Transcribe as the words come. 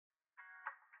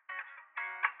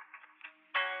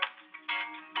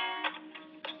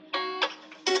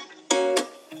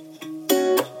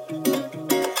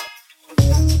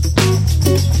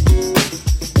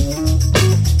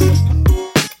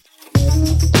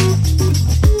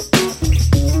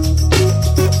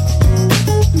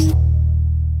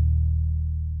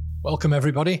Welcome,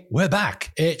 everybody. We're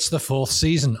back. It's the 4th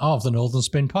season of the Northern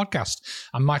Spin podcast.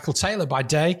 I'm Michael Taylor by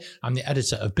day. I'm the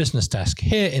editor of Business Desk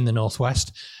here in the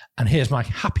Northwest. And here's my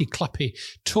happy, clappy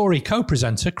Tory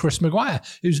co-presenter, Chris Maguire,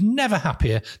 who's never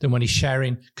happier than when he's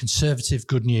sharing Conservative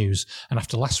good news. And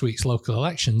after last week's local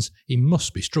elections, he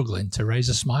must be struggling to raise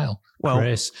a smile. Well,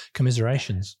 Chris,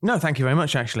 commiserations. No, thank you very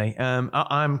much, actually.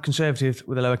 I'm Conservative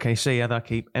with a lowercase c, as I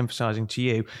keep emphasising to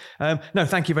you. No,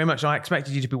 thank you very much. I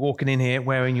expected you to be walking in here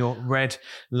wearing your red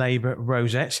Labour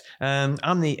rosette.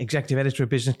 I'm the executive editor of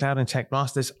Business Cloud and Tech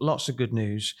Blast. There's lots of good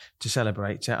news to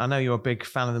celebrate. I know you're a big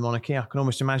fan of the monarchy. I can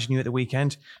almost imagine you at the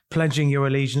weekend pledging your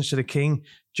allegiance to the King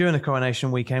during the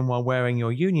coronation weekend while wearing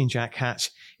your Union Jack hat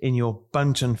in your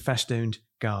bunten festooned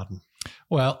garden.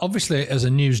 Well, obviously, as a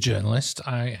news journalist,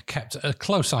 I kept a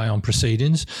close eye on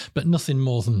proceedings, but nothing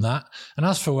more than that. And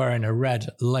as for wearing a red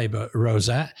Labour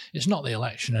rosette, it's not the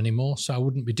election anymore, so I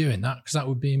wouldn't be doing that because that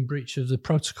would be in breach of the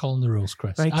protocol and the rules,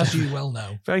 Chris, as you well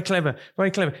know. Very clever,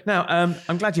 very clever. Now,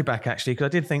 I'm glad you're back, actually, because I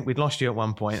did think we'd lost you at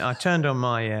one point. I turned on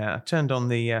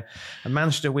the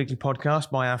Manchester Weekly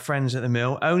podcast by our friends at the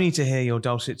Mill, only to hear your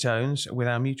dulcet tones with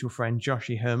our mutual friend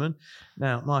Joshie Herman.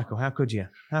 Now, Michael, how could you?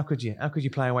 How could you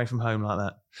play away from home like that?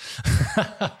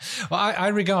 Well, I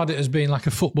regard it as being like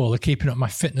a footballer, keeping up my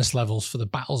fitness levels for the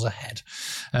battles ahead.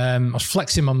 I was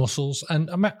flexing my muscles, and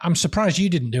I'm surprised you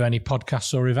didn't do any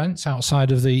podcasts or events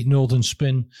outside of the Northern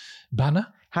Spin banner.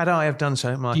 Had I have done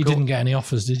so, Michael... You didn't get any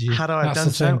offers, did you? Had I have done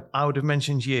so, I would have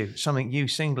mentioned you, something you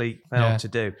singly failed to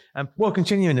do. Well,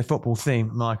 continuing the football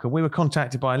theme, Michael, we were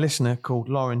contacted by a listener called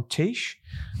Lauren Tish,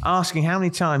 asking how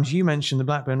many times you mentioned the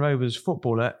Blackburn Rovers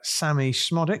footballer Sammy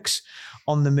Smodics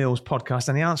on the Mills podcast,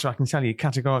 and the answer I can tell you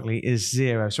categorically is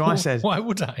 0. So I said... Why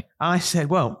would I? I said,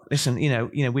 well, listen, you know,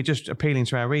 we're just appealing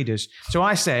to our readers. So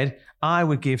I said I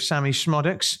would give Sammy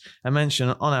Smodics a mention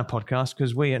on our podcast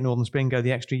because we at Northern Spin go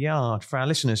the extra yard for our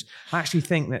listeners. I actually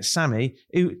think that Sammy,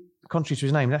 who, contrary to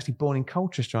his name, is actually born in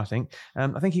Colchester, I think.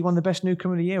 I think he won the Best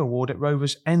Newcomer of the Year award at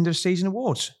Rovers' end of season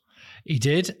awards. He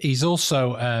did. He's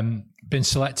also been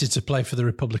selected to play for the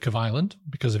Republic of Ireland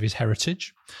because of his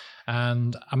heritage.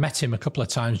 And I met him a couple of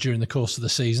times during the course of the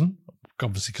season,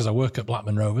 obviously because I work at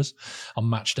Blackburn Rovers on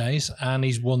match days. And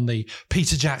he's won the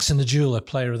Peter Jackson the Jeweller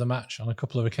Player of the Match on a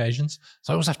couple of occasions.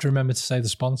 So I always have to remember to say the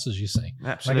sponsors, you see.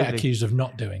 Absolutely. I get accused of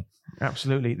not doing.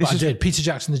 Absolutely. I did. Peter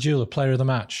Jackson the Jeweller Player of the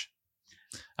Match.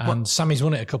 And Sammy's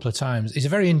won it a couple of times. He's a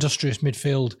very industrious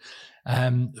midfield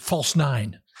false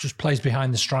nine, just plays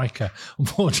behind the striker.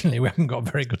 Unfortunately, we haven't got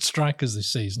very good strikers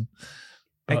this season.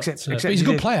 But he's a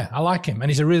good player. I like him. And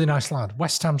he's a really nice lad.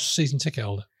 West Ham's season ticket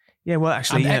holder. Yeah, well,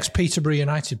 actually... And ex-Peterborough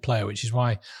United player, which is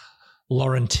why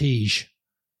Lauren Tiege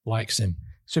likes him.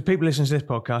 So people listening to this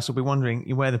podcast will be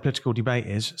wondering where the political debate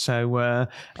is. So,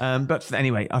 but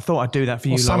anyway, I thought I'd do that for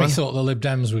you, Sammy Lauren. thought the Lib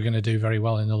Dems were going to do very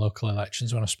well in the local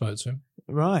elections when I spoke to him.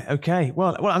 Right. Okay.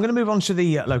 Well, I'm going to move on to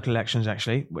the local elections,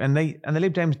 actually. And the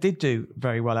Lib Dems did do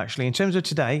very well, actually. In terms of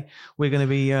today, we're going to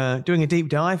be doing a deep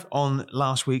dive on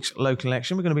last week's local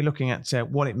election. We're going to be looking at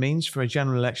what it means for a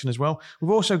general election as well.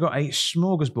 We've also got a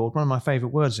smorgasbord, one of my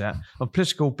favourite words there, of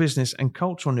political, business and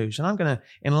cultural news. And I'm going to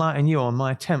enlighten you on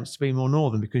my attempts to be more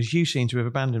northern because you seem to have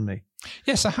abandoned me.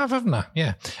 Yes, I have, haven't I?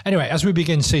 Yeah. Anyway, as we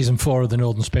begin season 4 of the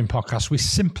Northern Spin podcast, we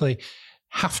simply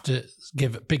have to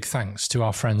give big thanks to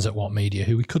our friends at What Media,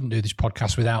 who we couldn't do this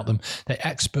podcast without them. They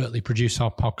expertly produce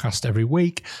our podcast every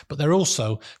week, but they're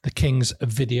also the kings of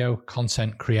video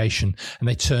content creation, and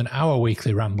they turn our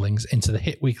weekly ramblings into the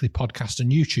hit weekly podcast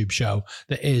and YouTube show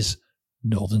that is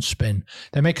Northern Spin.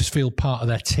 They make us feel part of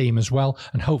their team as well,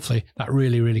 and hopefully that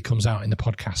really, really comes out in the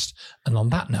podcast. And on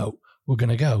that note, we're going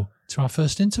to go to our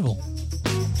first interval.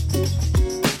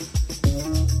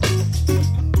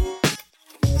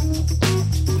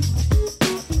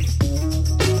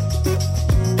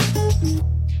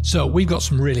 So we've got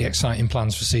some really exciting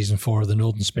plans for season 4 of the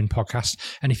Northern Spin podcast.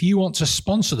 And if you want to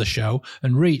sponsor the show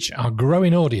and reach our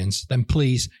growing audience, then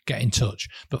please get in touch.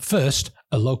 But first,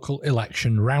 a local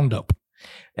election roundup.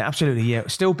 Yeah, absolutely, yeah.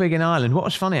 Still big in Ireland. What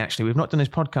was funny, actually, we've not done this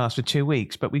podcast for 2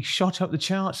 weeks, but we shot up the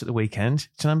charts at the weekend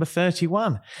to number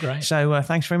 31. Great. So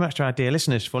thanks very much to our dear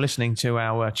listeners for listening to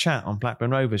our chat on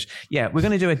Blackburn Rovers. Yeah, we're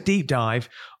going to do a deep dive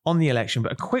on the election,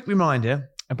 but a quick reminder,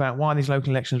 about why these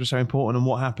local elections were so important and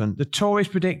what happened. The Tories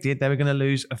predicted they were going to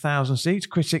lose 1,000 seats.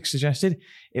 Critics suggested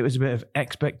it was a bit of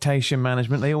expectation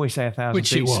management. They always say 1,000 Which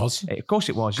seats. it was. Of course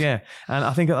it was, yeah. And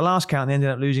I think at the last count, they ended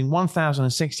up losing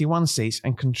 1,061 seats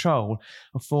and control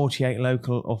of 48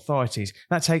 local authorities.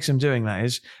 That takes some doing, that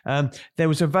is. There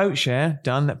was a vote share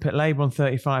done that put Labour on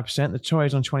 35%, the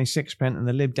Tories on 26%, and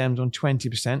the Lib Dems on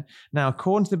 20%. Now,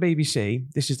 according to the BBC,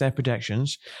 this is their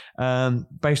projections,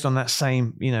 based on that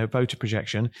same, voter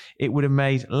projection, it would have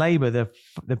made Labour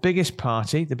the biggest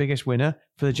party, the biggest winner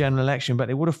for the general election, but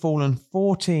they would have fallen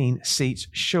 14 seats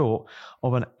short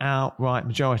of an outright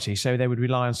majority. So they would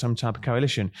rely on some type of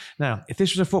coalition. Now, if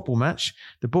this was a football match,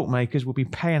 the bookmakers would be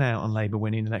paying out on Labour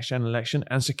winning the next general election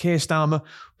and Sir Keir Starmer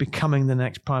becoming the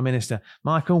next Prime Minister.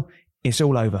 Michael, it's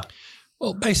all over.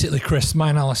 Well, basically, Chris,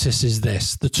 my analysis is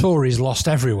this. The Tories lost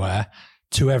everywhere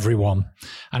to everyone.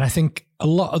 And I think a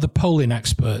lot of the polling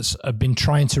experts have been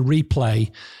trying to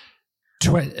replay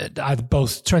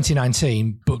both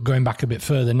 2019, but going back a bit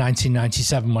further,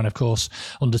 1997, when, of course,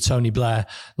 under Tony Blair,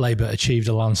 Labour achieved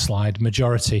a landslide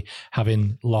majority,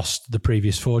 having lost the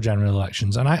previous 4 general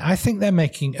elections. And I think they're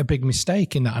making a big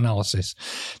mistake in that analysis.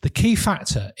 The key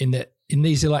factor in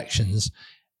these elections,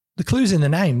 the clue's in the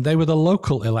name. They were the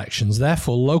local elections.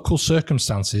 Therefore, local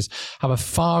circumstances have a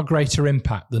far greater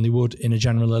impact than they would in a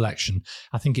general election.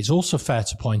 I think it's also fair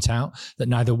to point out that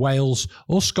neither Wales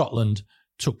or Scotland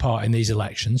took part in these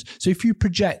elections. So if you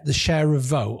project the share of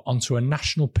vote onto a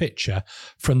national picture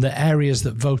from the areas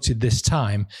that voted this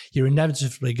time, you're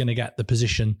inevitably going to get the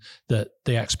position that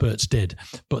the experts did.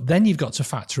 But then you've got to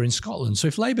factor in Scotland. So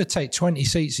if Labour take 20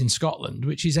 seats in Scotland,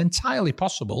 which is entirely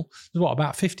possible, there's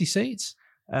about 50 seats?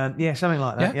 Yeah, something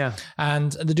like that, yeah.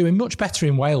 And they're doing much better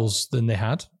in Wales than they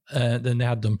had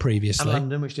done previously. And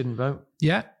London, which didn't vote.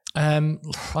 Yeah. I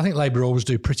think Labour always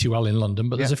do pretty well in London,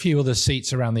 but there's a few other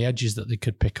seats around the edges that they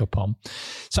could pick up on.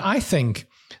 So I think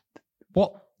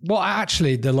what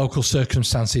actually the local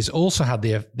circumstances also had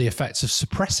the effects of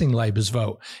suppressing Labour's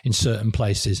vote in certain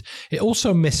places. It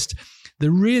also missed the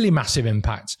really massive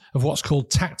impact of what's called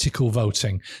tactical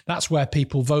voting. That's where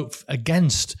people vote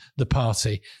against the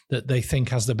party that they think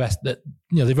has the best,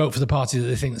 they vote for the party that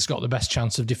they think that's got the best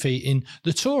chance of defeating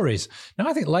the Tories. Now,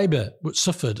 I think Labour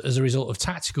suffered as a result of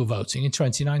tactical voting in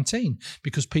 2019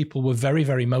 because people were very,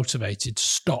 very motivated to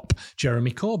stop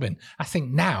Jeremy Corbyn. I think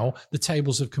now the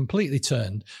tables have completely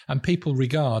turned and people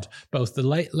regard both the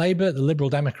Labour, the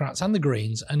Liberal Democrats and the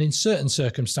Greens, and in certain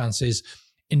circumstances,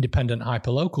 independent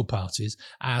hyperlocal parties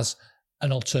as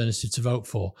an alternative to vote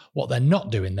for. What they're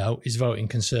not doing, though, is voting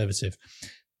Conservative.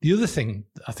 The other thing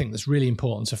I think that's really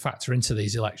important to factor into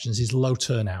these elections is low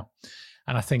turnout.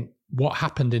 And I think what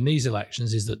happened in these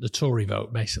elections is that the Tory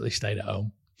vote basically stayed at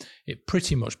home. It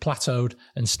pretty much plateaued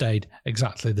and stayed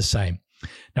exactly the same.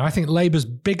 Now, I think Labour's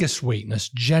biggest weakness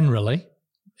generally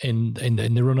in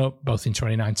the run-up, both in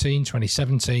 2019,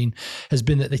 2017, has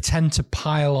been that they tend to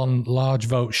pile on large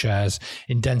vote shares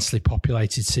in densely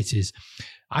populated cities.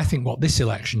 I think what this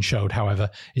election showed,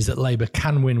 however, is that Labour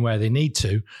can win where they need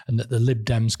to and that the Lib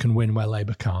Dems can win where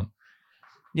Labour can't.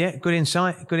 Yeah, good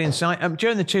insight.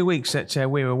 During the 2 weeks that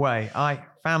we were away, I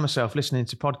found myself listening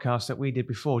to podcasts that we did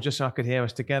before just so I could hear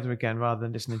us together again rather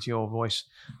than listening to your voice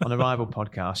on a rival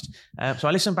podcast. So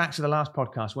I listened back to the last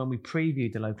podcast when we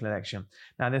previewed the local election.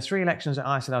 Now, there's 3 elections that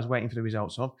I said I was waiting for the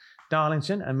results of.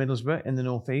 Darlington and Middlesbrough in the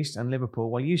northeast and Liverpool.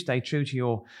 Well, you stayed true to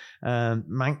your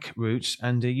Manc roots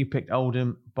and you picked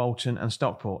Oldham, Bolton and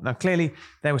Stockport. Now, clearly,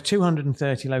 there were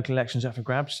 230 local elections up for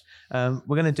grabs. We're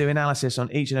going to do analysis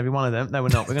on each and every one of them. No, we're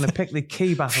not. We're going to pick the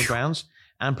key battlegrounds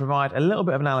and provide a little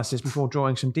bit of analysis before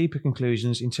drawing some deeper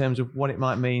conclusions in terms of what it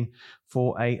might mean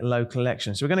for a local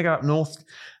election. So we're going to go up north.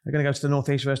 We're going to go to the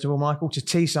northeast first of all, Michael, to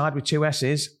Teesside with 2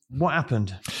 S's. What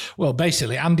happened? Well,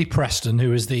 basically, Andy Preston,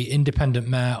 who is the independent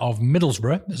mayor of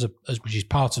Middlesbrough, which is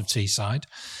part of Teesside,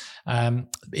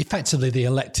 effectively the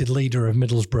elected leader of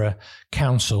Middlesbrough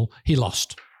Council, he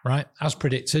lost. Right, as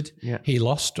predicted, He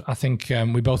lost. I think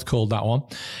we both called that one,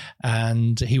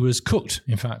 and he was cooked.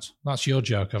 In fact, that's your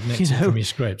joke. I've nicked it from your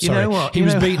script. Sorry, he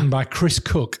was beaten by Chris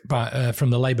Cook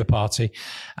from the Labour Party,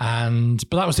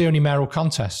 but that was the only mayoral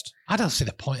contest. I don't see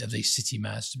the point of these city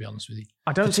mayors, to be honest with you.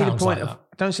 I don't see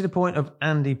the point of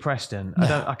Andy Preston.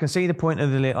 No. I can see the point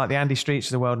of the Andy Streets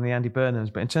of the world and the Andy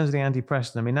Burnhams, but in terms of the Andy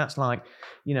Preston, I mean that's like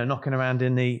knocking around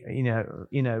in the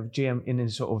GM in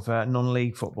sort of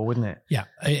non-league football, wouldn't it? Yeah,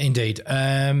 indeed.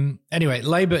 Anyway,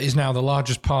 Labour is now the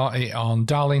largest party on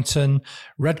Darlington,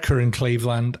 Redcar and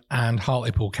Cleveland, and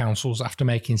Hartlepool councils after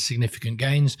making significant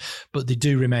gains, but they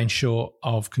do remain short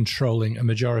of controlling a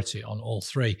majority on all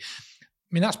 3.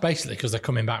 mean, that's basically because they're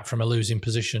coming back from a losing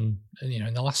position,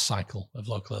 in the last cycle of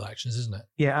local elections, isn't it?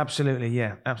 Yeah, absolutely.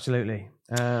 Yeah, absolutely.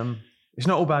 It's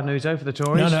not all bad news, though, for the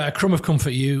Tories. No, a crumb of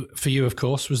comfort for you, of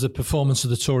course, was the performance of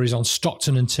the Tories on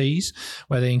Stockton and Tees,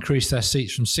 where they increased their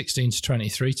seats from 16 to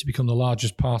 23 to become the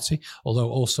largest party, although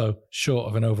also short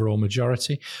of an overall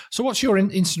majority. So what's your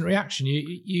instant reaction?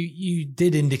 You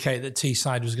did indicate that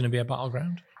Teesside was going to be a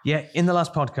battleground. Yeah, in the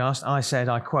last podcast, I said,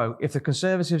 I quote, if the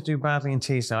Conservatives do badly in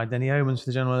Teesside, then the omens for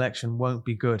the general election won't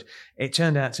be good. It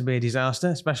turned out to be a disaster,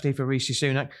 especially for Rishi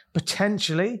Sunak.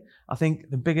 Potentially, I think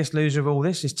the biggest loser of all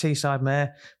this is Teesside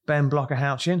Mayor Ben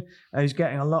Blocker-Houchin, who's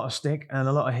getting a lot of stick and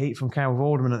a lot of heat from Carol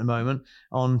Vorderman at the moment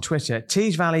on Twitter.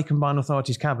 Tees Valley Combined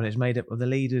Authorities Cabinet is made up of the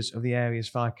leaders of the area's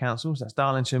 5 councils. That's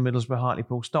Darlington, Middlesbrough,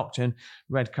 Hartlepool, Stockton,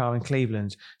 Redcar and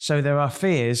Cleveland. So there are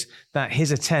fears that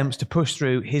his attempts to push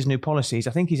through his new policies,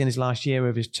 I think he's in his last year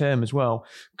of his term as well,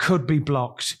 could be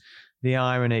blocked. The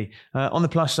irony. On the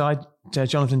plus side,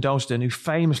 Jonathan Dalston, who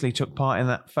famously took part in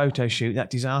that photo shoot, that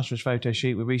disastrous photo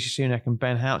shoot with Rishi Sunak and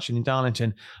Ben Houchin in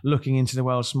Darlington, looking into the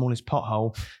world's smallest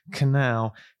pothole, can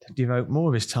now devote more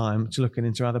of his time to looking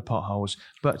into other potholes.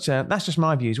 But that's just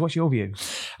my views. What's your view?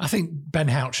 I think Ben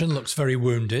Houchin looks very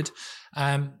wounded.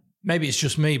 Maybe it's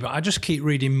just me, but I just keep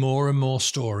reading more and more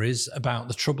stories about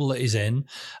the trouble that he's in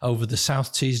over the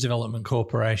South Tees Development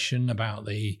Corporation, about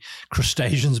the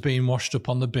crustaceans being washed up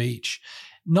on the beach.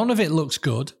 None of it looks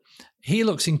good. He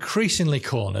looks increasingly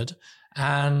cornered.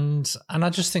 And I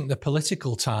just think the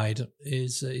political tide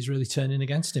is really turning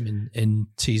against him in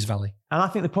Tees Valley. And I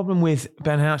think the problem with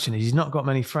Ben Houchin is he's not got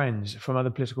many friends from other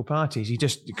political parties. He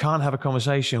just can't have a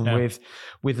conversation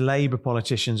with Labour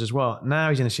politicians as well. Now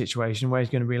he's in a situation where he's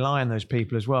going to rely on those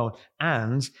people as well.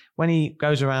 And when he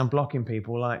goes around blocking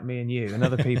people like me and you and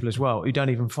other people as well who don't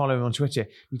even follow him on Twitter,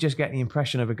 you just get the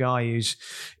impression of a guy who's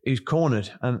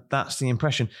cornered. And that's the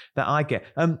impression that I get.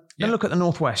 Then look at the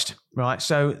Northwest, right?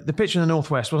 So the picture in the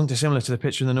Northwest wasn't dissimilar to the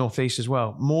picture in the Northeast as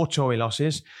well. More Tory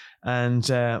losses and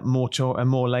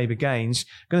more Labour gains.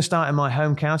 Going to start in my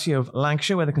home county of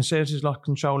Lancashire, where the Conservatives lost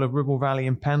control of Ribble Valley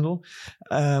and Pendle,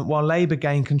 while Labour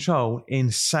gained control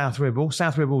in South Ribble.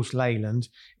 South Ribble's Leyland.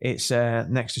 It's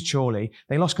next to Chorley.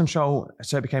 They lost control,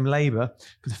 so it became Labour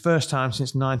for the first time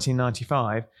since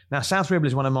 1995. Now, South Ribble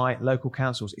is one of my local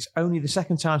councils. It's only the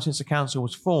second time since the council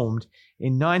was formed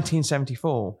in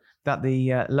 1974 that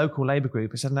the local Labour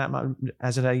group has had an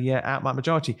outright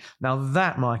majority. Now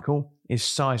that, Michael, is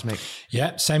seismic.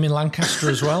 Yeah, same in Lancaster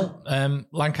as well.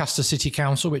 Lancaster City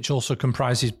Council, which also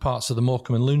comprises parts of the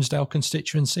Morecambe and Lunesdale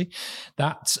constituency,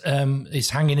 that is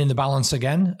hanging in the balance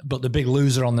again. But the big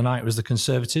loser on the night was the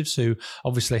Conservatives, who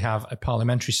obviously have a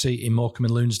parliamentary seat in Morecambe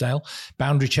and Lunesdale.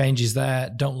 Boundary changes there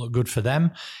don't look good for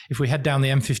them. If we head down the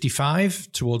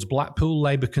M55 towards Blackpool,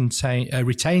 Labour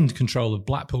retained control of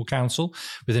Blackpool Council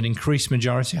with an increased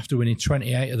majority after winning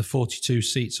 28 of the 42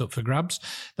 seats up for grabs.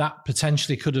 That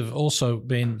potentially could have also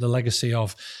been the legacy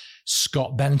of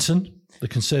Scott Benton, the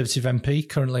Conservative MP,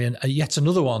 currently yet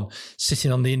another one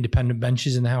sitting on the independent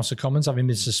benches in the House of Commons, having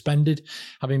been suspended,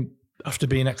 after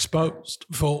being exposed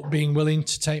for being willing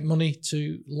to take money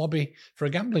to lobby for a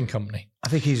gambling company. I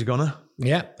think he's a goner.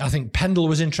 Yeah, I think Pendle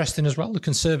was interesting as well. The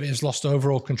Conservatives lost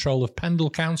overall control of Pendle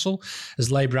Council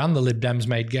as Labour and the Lib Dems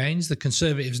made gains. The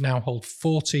Conservatives now hold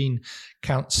 14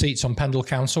 seats on Pendle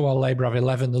Council, while Labour have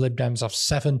 11. The Lib Dems have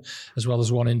 7, as well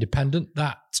as 1 independent.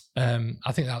 I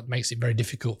think that makes it very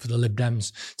difficult for the Lib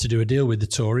Dems to do a deal with the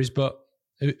Tories, but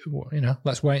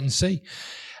let's wait and see.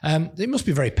 It must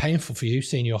be very painful for you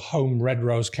seeing your home Red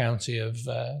Rose County of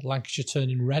Lancashire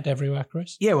turning red everywhere,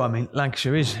 Chris. Yeah, well, I mean,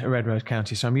 Lancashire is a Red Rose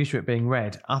County, so I'm used to it being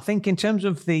red. I think in terms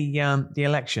of the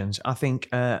elections, I think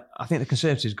the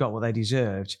Conservatives got what they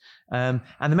deserved. And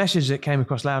the message that came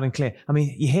across loud and clear, I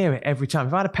mean, you hear it every time.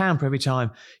 If I had £1 for every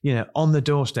time, on the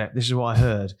doorstep, this is what I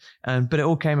heard. But it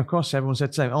all came across, everyone said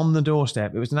the same, on the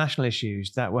doorstep. It was the national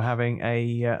issues that were having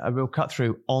a real cut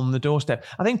through on the doorstep.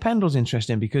 I think Pendle's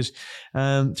interesting because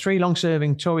 3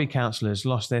 long-serving Tory councillors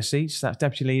lost their seats. That's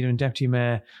Deputy Leader and Deputy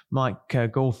Mayor Mike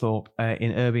Gawthorpe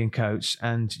in Irby and Coates,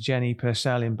 and Jenny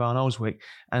Purcell in Barnoldswick,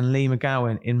 and Lee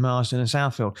McGowan in Marsden and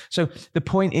Southfield. So the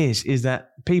point is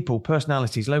that people,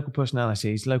 personalities, local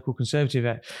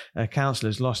Conservative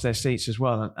councillors lost their seats as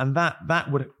well. And that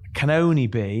can only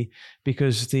be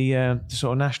because the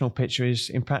sort of national picture is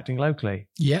impacting locally.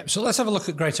 Yeah, so let's have a look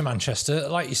at Greater Manchester.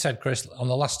 Like you said, Chris, on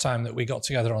the last time that we got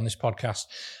together on this podcast,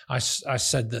 I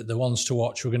said that the ones to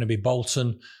watch were going to be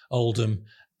Bolton, Oldham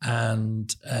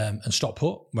and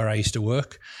Stockport, where I used to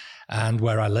work. and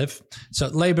where I live. So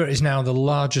Labour is now the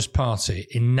largest party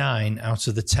in 9 out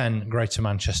of the 10 Greater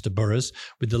Manchester boroughs,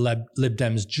 with the Lib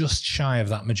Dems just shy of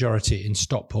that majority in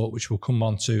Stockport, which we'll come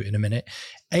on to in a minute.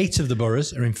 8 of the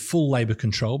boroughs are in full Labour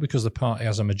control because the party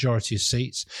has a majority of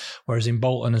seats, whereas in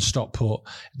Bolton and Stockport,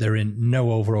 they're in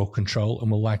no overall control and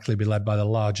will likely be led by the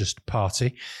largest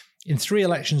party. In 3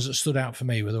 elections that stood out for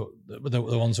me were the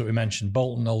ones that we mentioned,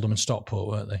 Bolton, Oldham and Stockport,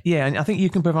 weren't they? Yeah, and I think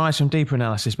you can provide some deeper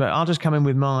analysis, but I'll just come in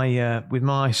with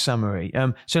my summary.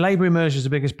 So Labour emerged as the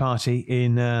biggest party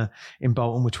in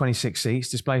Bolton with 26 seats,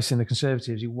 displacing the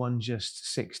Conservatives, who won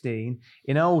just 16.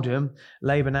 In Oldham,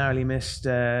 Labour narrowly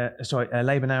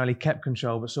kept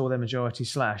control but saw their majority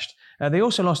slashed. They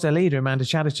also lost their leader, Amanda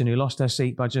Chatterton, who lost her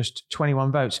seat by just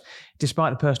 21 votes,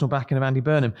 despite the personal backing of Andy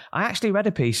Burnham. I actually read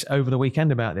a piece over the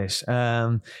weekend about this,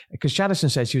 because Chatterton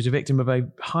said she was a victim of a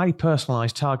highly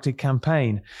personalised, targeted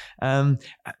campaign.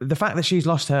 The fact that she's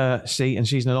lost her seat and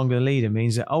she's no longer the leader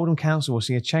means that Oldham Council will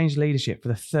see a change of leadership for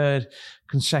the 3rd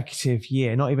consecutive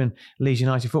year. Not even Leeds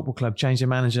United Football Club changed their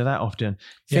manager that often.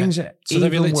 Things are so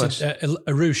even they've worse. elected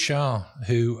Arush Shah,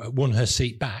 who won her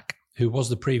seat back, who was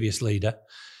the previous leader.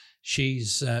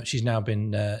 She's now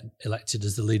been elected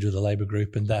as the leader of the Labour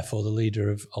group and therefore the leader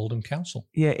of Oldham Council.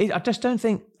 Yeah, I just don't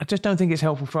think it's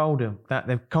helpful for Oldham that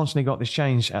they've constantly got this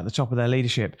change at the top of their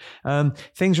leadership.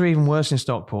 Things are even worse in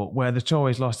Stockport, where the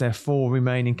Tories lost their 4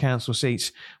 remaining council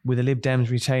seats, with the Lib Dems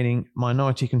retaining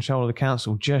minority control of the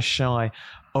council, just shy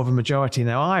of a majority.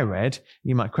 Now, I read,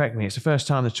 you might correct me, it's the first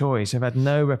time the Tories have had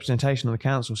no representation on the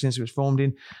council since it was formed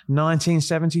in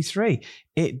 1973.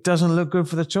 It doesn't look good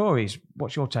for the Tories.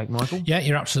 What's your take, Michael? Yeah,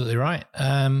 you're absolutely right.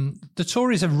 The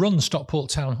Tories have run Stockport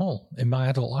Town Hall in my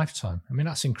adult lifetime. I mean,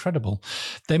 that's incredible.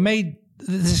 They made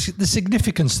the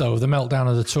significance, though, of the meltdown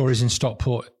of the Tories in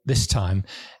Stockport this time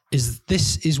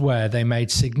this is where they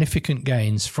made significant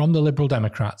gains from the Liberal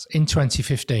Democrats in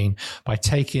 2015 by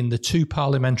taking the 2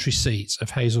 parliamentary seats of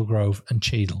Hazel Grove and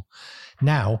Cheadle.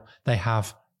 Now they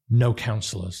have no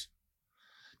councillors.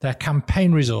 Their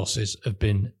campaign resources have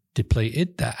been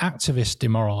depleted, their activists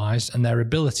demoralised, and their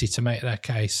ability to make their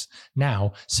case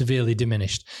now severely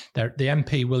diminished. The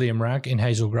MP William Ragg in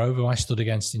Hazel Grove, who I stood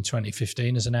against in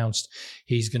 2015, has announced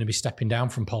he's going to be stepping down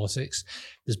from politics.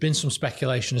 There's been some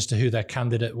speculation as to who their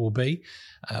candidate will be.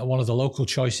 One of the local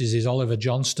choices is Oliver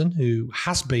Johnston, who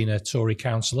has been a Tory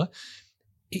councillor.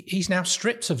 He's now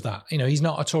stripped of that. He's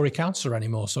not a Tory councillor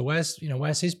anymore. So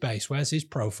where's his base? Where's his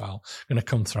profile going to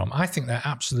come from? I think they're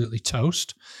absolutely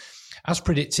toast. As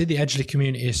predicted, the Edgeley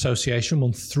Community Association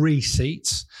won 3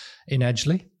 seats in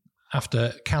Edgeley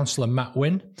after Councillor Matt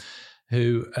Wynne,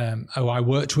 who I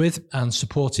worked with and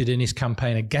supported in his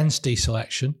campaign against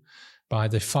deselection by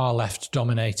the far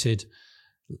left-dominated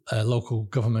local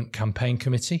government campaign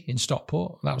committee in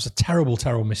Stockport. That was a terrible,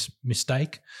 terrible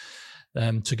mistake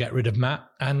to get rid of Matt,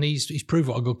 and he's proved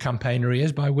what a good campaigner he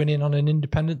is by winning on an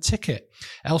independent ticket.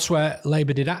 Elsewhere,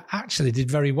 Labour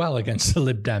did very well against the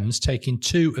Lib Dems, taking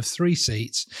 2 of 3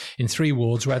 seats in 3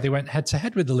 wards where they went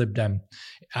head-to-head with the Lib Dem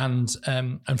and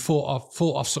fought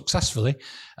off successfully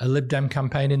a Lib Dem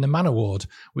campaign in the Manor ward,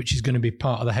 which is going to be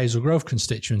part of the Hazel Grove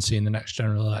constituency in the next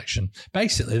general election.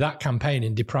 Basically, that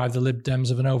campaigning deprived the Lib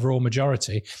Dems of an overall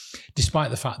majority,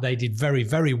 despite the fact they did very,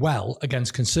 very well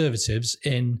against Conservatives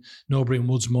in Norbury and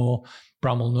Woodsmore,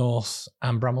 Bramall North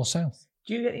and Bramall South.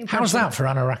 Do you get the impression? How's that for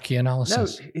Anaraki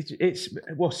analysis? No,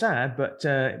 it's sad, but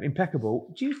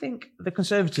impeccable. Do you think the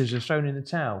Conservatives have thrown in the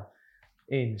towel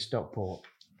in Stockport?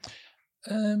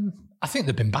 I think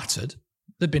they've been battered.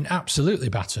 They've been absolutely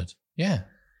battered. Yeah.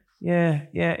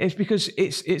 It's because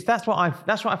that's what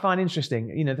I find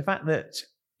interesting. The fact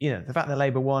that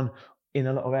Labour won in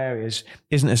a lot of areas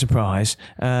isn't a surprise.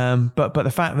 But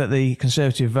the fact that the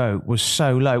Conservative vote was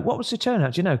so low, what was the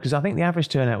turnout? Do you know? Because I think the average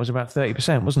turnout was about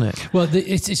 30%, wasn't it? Well,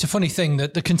 it's a funny thing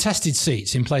that the contested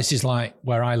seats in places like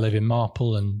where I live in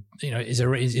Marple and is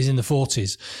in the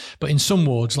 40s, but in some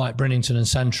wards like Brinnington and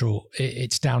Central,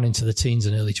 it's down into the teens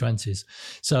and early 20s.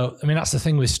 So I mean, that's the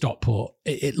thing with Stockport.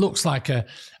 It looks like an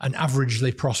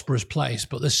averagely prosperous place,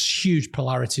 but there's huge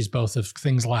polarities both of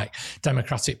things like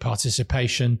democratic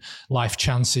participation, life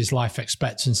chances, life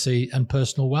expectancy, and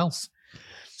personal wealth.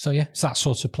 So yeah, it's that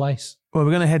sort of place. Well,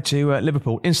 we're going to head to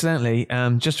Liverpool. Incidentally,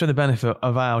 just for the benefit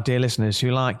of our dear listeners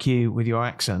who like you with your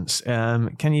accents,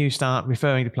 can you start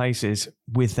referring to places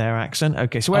with their accent?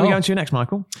 Okay, so where are we going to next,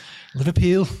 Michael?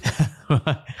 Liverpool.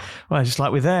 Well, just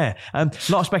like we're there. A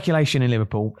lot of speculation in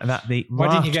Liverpool that Why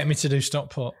didn't you get me to do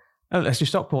Stockport? Oh, let's do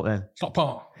Stockport then.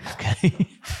 Stockport. Okay.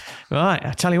 Right,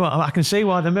 I tell you what, I can see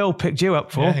why the Mill picked you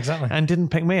up for and didn't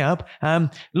pick me up.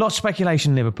 Lots of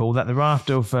speculation in Liverpool that the raft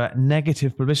of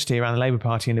negative publicity around the Labour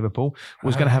Party in Liverpool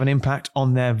was going to have an impact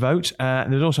on their vote.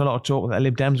 There's also a lot of talk that the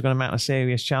Lib Dems are going to mount a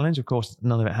serious challenge. Of course,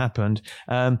 none of it happened.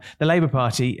 The Labour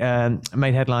Party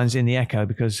made headlines in the Echo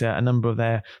because a number of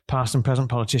their past and present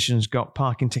politicians got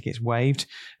parking tickets waived.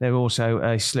 There were also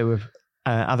a slew of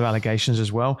other allegations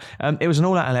as well. It was an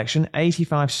all-out election,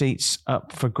 85 seats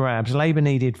up for grabs. Labour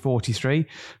needed 43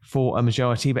 for a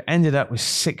majority, but ended up with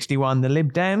 61. The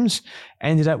Lib Dems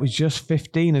ended up with just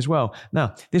 15 as well.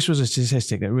 Now, this was a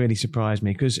statistic that really surprised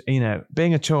me because,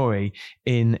 being a Tory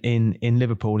in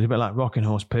Liverpool is a bit like rocking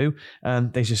horse poo.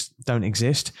 They just don't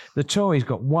exist. The Tories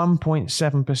got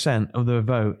 1.7% of the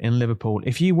vote in Liverpool.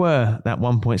 If you were that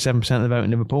 1.7% of the vote in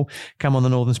Liverpool, come on the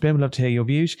Northern Spin. We'd love to hear your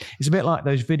views. It's a bit like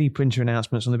those video printer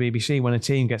announcements on the BBC when a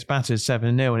team gets battered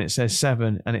 7-0 and it says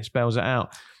 7 and it spells it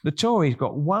out. The Tories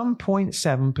got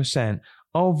 1.7%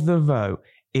 of the vote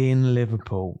in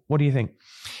Liverpool. What do you think?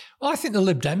 Well, I think the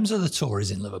Lib Dems are the Tories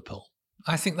in Liverpool.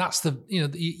 I think that's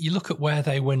you look at where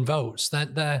they win votes.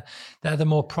 They're the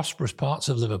more prosperous parts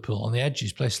of Liverpool on the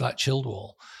edges, places like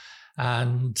Childwall.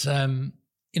 And,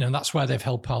 that's where they've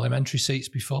held parliamentary seats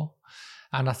before.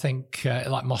 And I think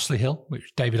like Mossley Hill,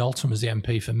 which David Alton was the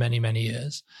MP for many, many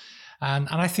years. And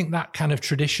I think that kind of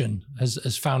tradition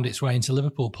has found its way into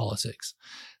Liverpool politics.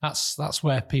 That's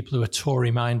where people who are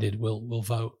Tory-minded will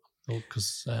vote,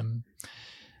 because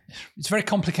it's very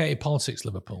complicated politics,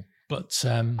 Liverpool. But,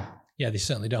 they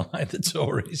certainly don't like the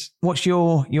Tories. What's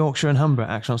your Yorkshire and Humber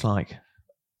accents like?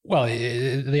 Well,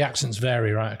 the accents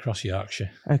vary right across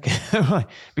Yorkshire. Okay, right.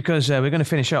 Because we're going to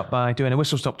finish up by doing a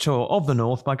whistle-stop tour of the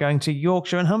North by going to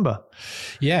Yorkshire and Humber.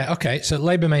 Yeah, okay. So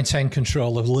Labour maintain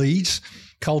control of Leeds,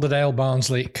 Calderdale,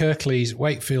 Barnsley, Kirklees,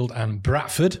 Wakefield and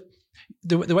Bradford.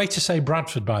 The way to say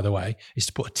Bradford, by the way, is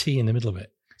to put a T in the middle of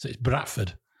it. So it's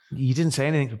Bradford. You didn't say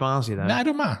anything for Barnsley, though. No, it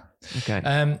don't matter. Okay.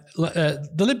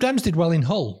 The Lib Dems did well in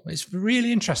Hull. It's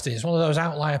really interesting. It's one of those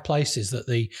outlier places that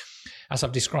as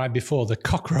I've described before, the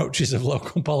cockroaches of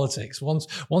local politics.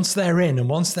 Once they're in and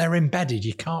once they're embedded,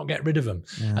 you can't get rid of them.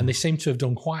 Yeah. And they seem to have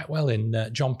done quite well in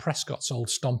John Prescott's old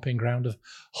stomping ground of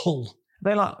Hull.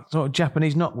 They like sort of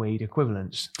Japanese knotweed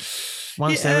equivalents.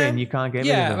 Once they're in, you can't get rid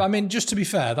of them. Yeah, I mean, just to be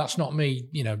fair, that's not me,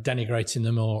 denigrating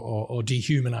them or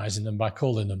dehumanizing them by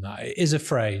calling them that. It is a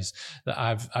phrase that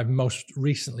I've most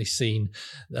recently seen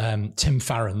Tim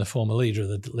Farron, the former leader of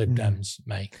the Lib Dems,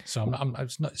 make. So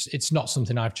it's not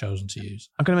something I've chosen to use.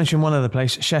 I'm going to mention one other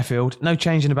place, Sheffield. No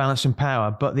change in the balance in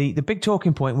power, but the big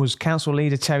talking point was council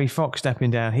leader Terry Fox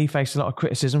stepping down. He faced a lot of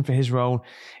criticism for his role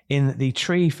in the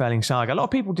tree felling saga. A lot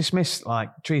of people dismiss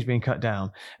trees being cut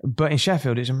down, but in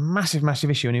Sheffield it's a massive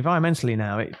issue, and environmentally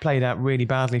now it played out really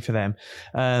badly for them,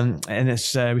 and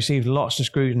it's received lots of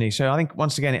scrutiny. So I think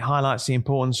once again it highlights the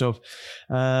importance of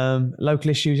local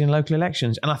issues in local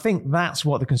elections, and I think that's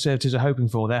what the Conservatives are hoping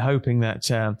for. They're hoping that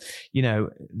that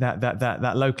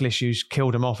local issues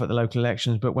killed them off at the local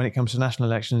elections, but when it comes to national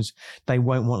elections they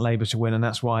won't want Labour to win, and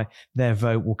that's why their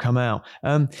vote will come out.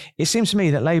 It seems to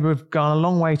me that Labour have gone a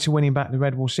long way to winning back the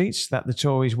red wall seats that the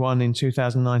Tories won in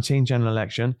 2019 general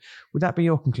election. Would that be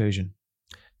your conclusion?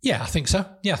 Yeah, I think so.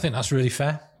 Yeah, I think that's really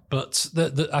fair. But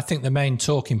I think the main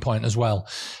talking point as well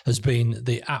has been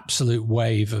the absolute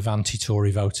wave of anti-Tory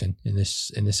voting in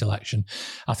this election.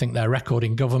 I think their record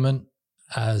in government,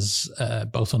 as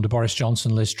both under Boris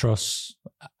Johnson, Liz Truss,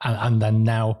 and then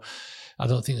now, I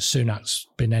don't think Sunak's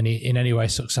been in any way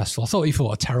successful. I thought he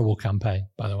fought a terrible campaign,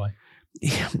 by the way.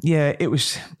 Yeah, it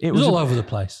was all over the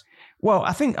place. Well,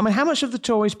 how much of the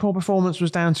Tories' poor performance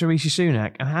was down to Rishi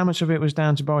Sunak and how much of it was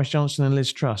down to Boris Johnson and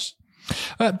Liz Truss?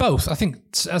 Both. I think,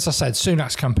 as I said,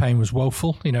 Sunak's campaign was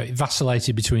woeful. It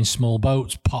vacillated between small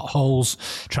boats, potholes,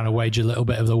 trying to wage a little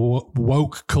bit of the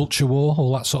woke culture war,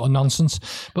 all that sort of nonsense.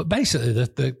 But basically,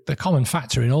 the common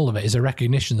factor in all of it is a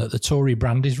recognition that the Tory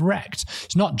brand is wrecked.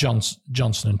 It's not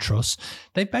Johnson and Truss.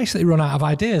 They've basically run out of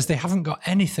ideas. They haven't got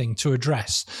anything to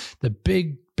address the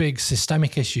big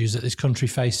systemic issues that this country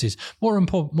faces. More and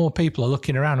more people are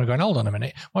looking around and going, hold on a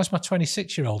minute, why is my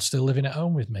 26-year-old still living at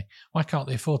home with me? Why can't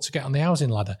they afford to get on the housing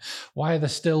ladder? Why are there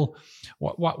still,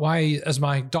 why has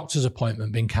my doctor's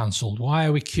appointment been cancelled? Why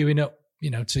are we queuing up,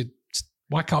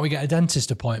 why can't we get a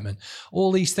dentist appointment?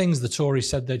 All these things the Tories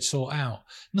said they'd sort out.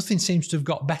 Nothing seems to have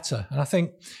got better. And I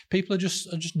think people are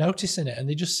just noticing it, and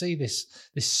they just see this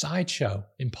sideshow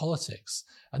in politics,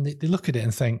 and they look at it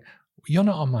and think, you're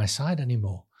not on my side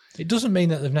anymore. It doesn't mean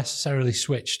that they've necessarily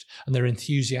switched and they're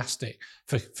enthusiastic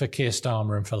for Keir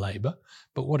Starmer and for Labour,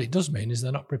 but what it does mean is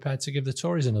they're not prepared to give the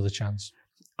Tories another chance.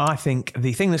 I think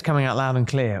the thing that's coming out loud and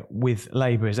clear with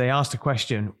Labour is they asked a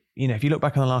question, if you look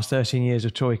back on the last 13 years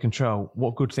of Tory control,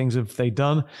 what good things have they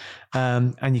done?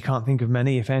 And you can't think of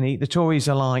many, if any. The Tories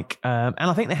are like, and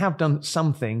I think they have done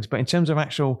some things, but in terms of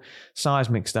actual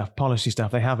seismic stuff, policy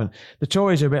stuff, they haven't. The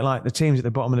Tories are a bit like the teams at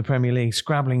the bottom of the Premier League,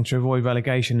 scrabbling to avoid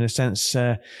relegation in a sense.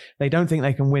 They don't think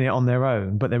they can win it on their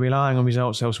own, but they're relying on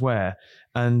results elsewhere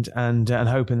and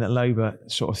hoping that Labour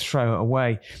sort of throw it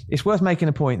away. It's worth making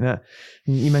a point that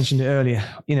you mentioned it earlier.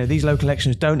 These local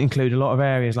elections don't include a lot of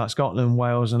areas like Scotland,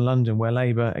 Wales and London where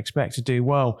Labour expect to do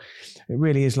well. It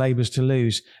really is Labour's to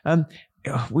lose.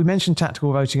 We mentioned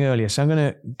tactical voting earlier, so I'm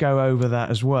going to go over that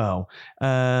as well.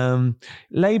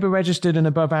 Labour registered an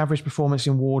above average performance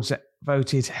in wards that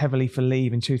voted heavily for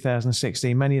Leave in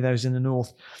 2016, many of those in the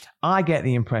north. I get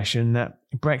the impression that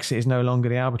Brexit is no longer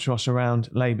the albatross around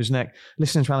Labour's neck.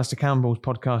 Listening to Alistair Campbell's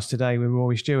podcast today with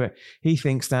Rory Stewart, he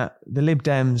thinks that the Lib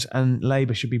Dems and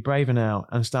Labour should be braver now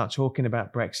and start talking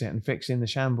about Brexit and fixing the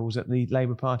shambles that the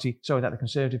that the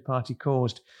Conservative Party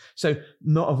caused. So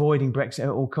not avoiding Brexit at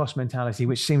all cost mentality,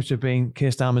 which seems to have been Keir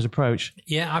Starmer's approach.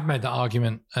 Yeah, I've made that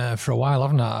argument for a while,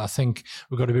 haven't I? I think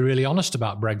we've got to be really honest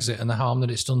about Brexit and the harm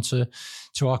that it's done to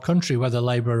our country, whether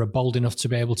Labour are bold enough to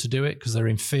be able to do it because they're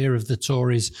in fear of the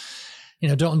Tories.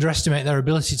 Don't underestimate their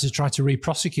ability to try to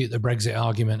re-prosecute the Brexit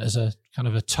argument as a kind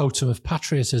of a totem of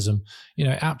patriotism.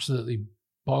 It absolutely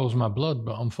boils my blood,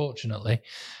 but unfortunately,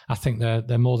 I think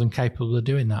they're more than capable of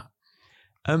doing that.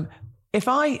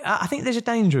 I think there's a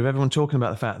danger of everyone talking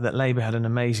about the fact that Labour had an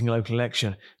amazing local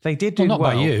election. They did do well. Not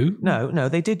by you. No,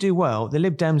 they did do well. The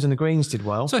Lib Dems and the Greens did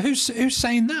well. So who's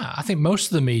saying that? I think most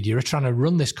of the media are trying to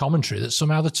run this commentary that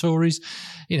somehow the Tories,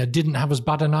 didn't have as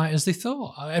bad a night as they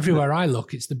thought. Everywhere I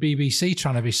look, it's the BBC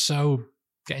trying to be so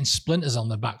getting splinters on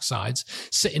their backsides,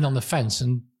 sitting on the fence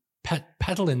and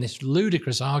peddling this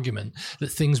ludicrous argument that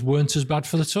things weren't as bad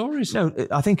for the Tories. No,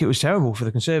 I think it was terrible for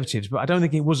the Conservatives, but I don't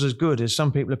think it was as good as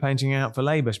some people are painting out for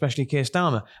Labour, especially Keir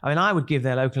Starmer. I mean, I would give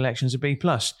their local elections a B+.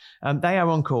 They are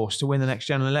on course to win the next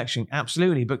general election,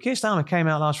 absolutely. But Keir Starmer came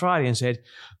out last Friday and said,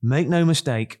 make no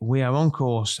mistake, we are on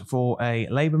course for a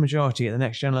Labour majority at the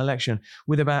next general election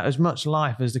with about as much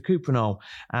life as the Cuprinol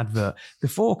advert. The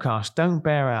forecasts don't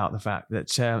bear out the fact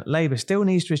that Labour still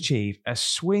needs to achieve a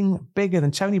swing bigger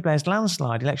than Tony Blair's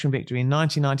landslide election victory in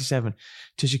 1997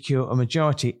 to secure a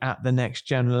majority at the next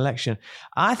general election.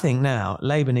 I think now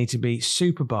Labour need to be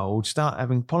super bold, start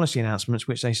having policy announcements,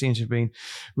 which they seem to have been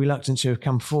reluctant to have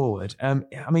come forward.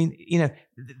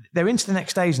 They're into the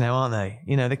next stage now, aren't they?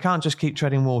 They can't just keep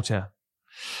treading water.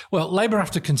 Well, Labour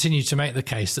have to continue to make the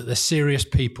case that they're serious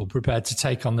people prepared to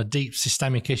take on the deep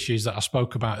systemic issues that I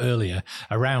spoke about earlier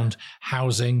around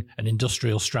housing and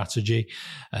industrial strategy,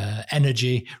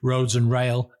 energy, roads and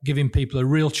rail, giving people a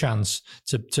real chance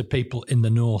to people in the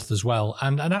north as well,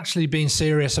 and actually being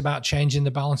serious about changing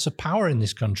the balance of power in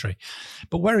this country.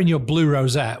 But wearing your blue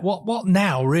rosette, what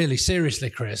now, really, seriously,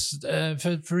 Chris,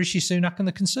 for Rishi Sunak and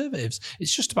the Conservatives?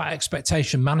 It's just about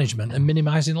expectation management and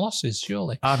minimising losses,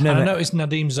 surely. I noticed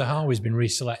Nadeem Zahawi's been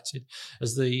reselected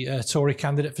as the Tory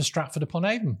candidate for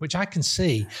Stratford-upon-Avon, which I can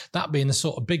see that being the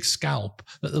sort of big scalp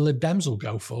that the Lib Dems will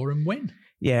go for and win.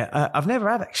 Yeah, I've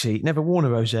never worn a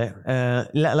rosette,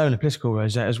 let alone a political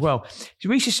rosette as well.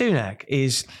 Rishi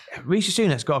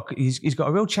Sunak's got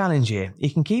a real challenge here. He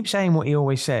can keep saying what he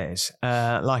always says,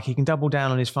 like he can double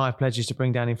down on his 5 pledges to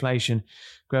bring down inflation,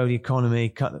 grow the economy,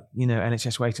 cut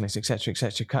NHS waiting lists, etc.,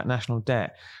 cut national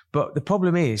debt. But the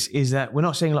problem is that we're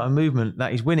not seeing a lot of movement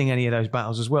that he's winning any of those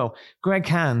battles as well. Greg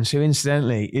Hands, who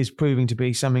incidentally is proving to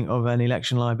be something of an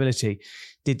election liability,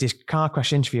 did this car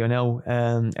crash interview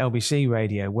on LBC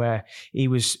radio where he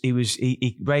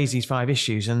raised these 5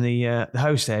 issues and the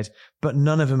host said, but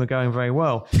none of them are going very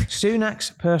well.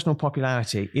 Sunak's personal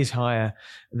popularity is higher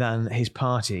than his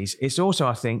party's. It's also,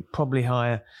 I think, probably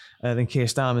higher than Keir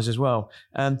Starmer's as well.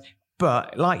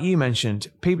 But like you mentioned,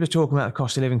 people are talking about the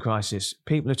cost of living crisis.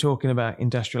 People are talking about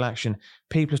industrial action.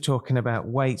 People are talking about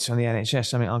waits on the NHS,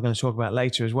 something I'm going to talk about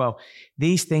later as well.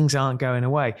 These things aren't going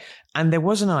away. And there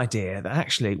was an idea that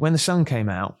actually, when the sun came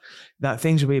out, that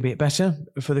things would be a bit better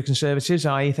for the Conservatives,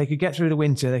 i.e. if they could get through the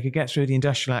winter, they could get through the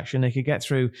industrial action, they could get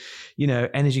through,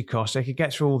 energy costs, they could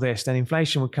get through all this, then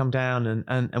inflation would come down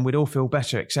and we'd all feel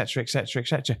better, etc., etc.,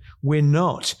 etc. We're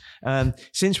not.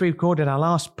 Since we recorded our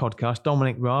last podcast,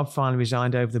 Dominic Raab finally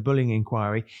resigned over the bullying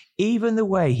inquiry. Even the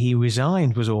way he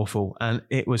resigned was awful and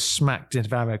it was smacked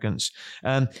of arrogance.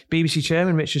 BBC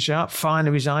chairman Richard Sharp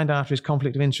finally resigned after his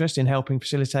conflict of interest in helping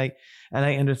facilitate an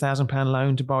 £800,000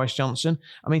 loan to Boris Johnson.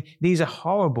 I mean, these are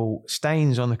horrible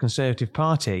stains on the Conservative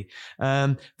Party.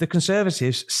 The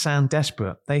Conservatives sound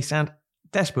desperate. They sound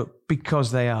desperate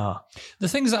because they are. The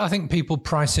things that I think people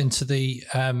price into the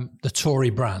Tory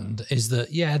brand is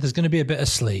that, yeah, there's going to be a bit of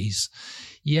sleaze.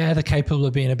 Yeah, they're capable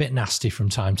of being a bit nasty from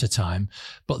time to time,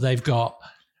 but they're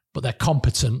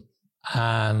competent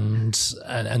and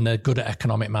they're good at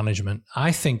economic management.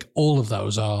 I think all of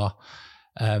those are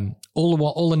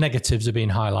all the negatives are being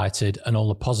highlighted and all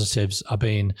the positives are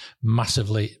being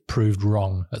massively proved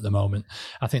wrong at the moment.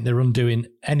 I think they're undoing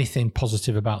anything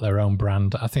positive about their own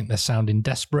brand. I think they're sounding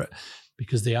desperate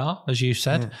because they are, as you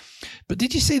said. Yeah. But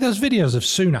did you see those videos of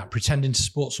Sunak pretending to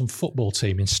support some football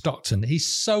team in Stockton? He's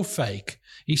so fake.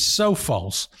 He's so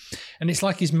false. And it's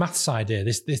like his maths idea,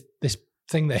 this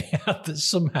thing that he had that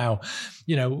somehow,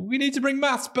 we need to bring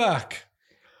maths back.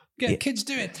 Get kids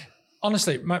do it.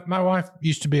 Honestly, my wife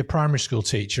used to be a primary school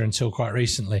teacher until quite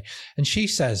recently. And she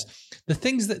says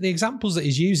the examples that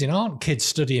he's using aren't kids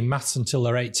studying maths until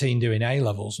they're 18 doing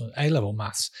A-level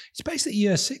maths. It's basically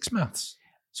year 6 maths.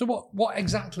 So what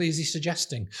exactly is he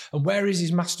suggesting? And where is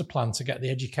his master plan to get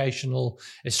the educational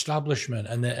establishment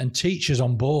and teachers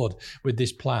on board with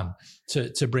this plan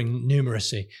to bring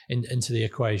numeracy into the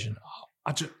equation?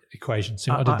 Equation. See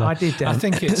what I did there? I did. I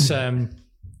think it's...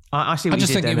 I see what you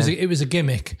did there. I just think it was a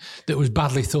gimmick that was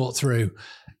badly thought through,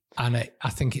 and I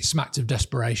think it smacked of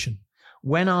desperation.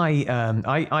 When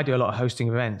I do a lot of hosting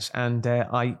events, and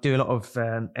I do a lot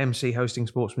of MC hosting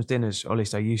sportsmen's dinners, or at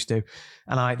least I used to.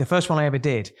 And the first one I ever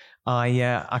did,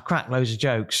 I cracked loads of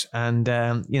jokes, and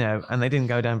and they didn't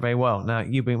go down very well. Now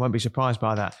you won't be surprised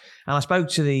by that. And I spoke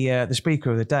to the speaker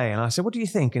of the day, and I said, "What do you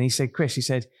think?" And he said, "Chris," he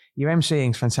said, "your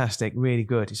MCing's fantastic, really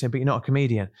good." He said, "But you're not a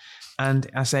comedian." And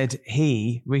I said,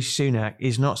 Rishi Sunak,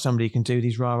 is not somebody who can do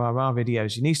these rah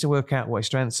videos. He needs to work out what his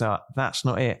strengths are. That's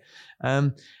not it.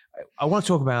 I want to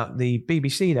talk about the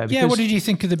BBC, though. Yeah, what did you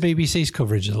think of the BBC's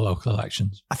coverage of the local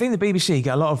elections? I think the BBC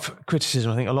get a lot of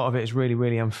criticism. I think a lot of it is really,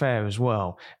 really unfair as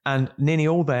well. And nearly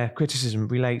all their criticism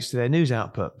relates to their news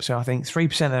output. So I think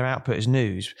 3% of their output is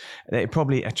news. It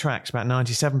probably attracts about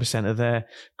 97% of their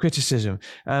criticism.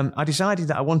 I decided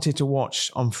that I wanted to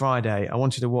watch on Friday. I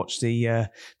wanted to watch the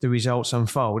results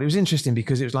unfold. It was interesting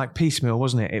because it was like piecemeal,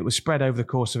 wasn't it? It was spread over the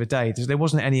course of a day. There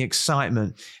wasn't any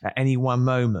excitement at any one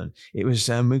moment. It was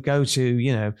we go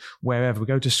to wherever, we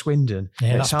go to Swindon.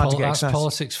 Yeah, it's hard to get excited. That's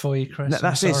politics for you, Chris.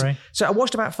 That's it. So I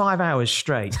watched about 5 hours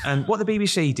straight, and what the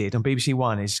BBC did on BBC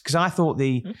One is, because I thought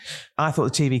the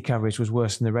TV coverage was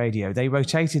worse than the radio. They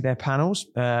rotated their panels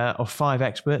of 5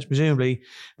 experts. Presumably,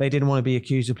 they didn't want to be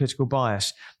accused of political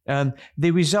bias.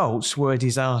 The results were a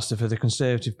disaster for the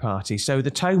Conservative Party. So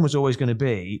the tone was always going to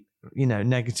be,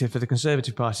 negative for the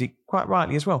Conservative Party, quite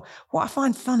rightly as well. What I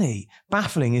find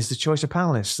baffling, is the choice of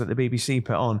panellists that the BBC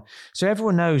put on. So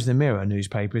everyone knows the Mirror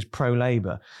newspaper is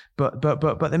pro-Labour, but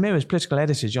the Mirror's political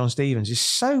editor, John Stevens, is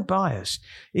so biased.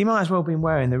 He might as well have been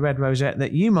wearing the red rosette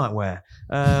that you might wear.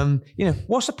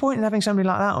 What's the point in having somebody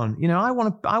like that on?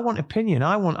 I want opinion.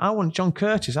 I want John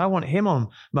Curtis. I want him on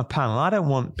my panel. I don't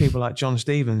want people like John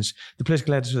Stevens, the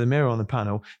political editor of the Mirror, on the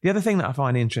panel. The other thing that I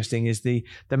find interesting is the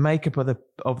makeup of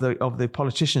the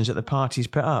politicians that the parties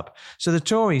put up. So the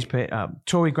Tories put up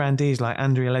Tory grandees like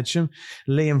Andrea Leadsom,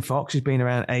 Liam Fox, who's been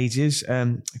around ages,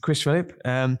 Chris Phillip,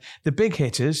 the big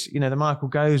hitters, the Michael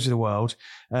Goves of the world,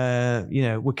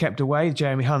 were kept away.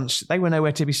 Jeremy Hunts, they were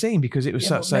nowhere to be seen because it was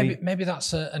such a... Maybe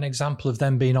that's an example of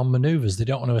them being on manoeuvres. They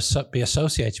don't want to be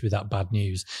associated with that bad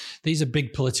news. These are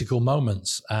big political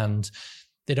moments, and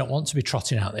they don't want to be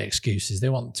trotting out the excuses. They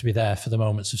want to be there for the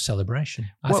moments of celebration.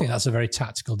 I think that's a very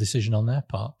tactical decision on their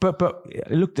part. But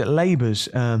I looked at Labour's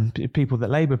people that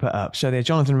Labour put up. So they're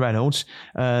Jonathan Reynolds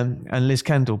and Liz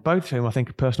Kendall, both of whom I think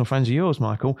are personal friends of yours,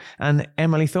 Michael, and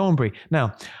Emily Thornberry.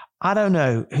 Now, I don't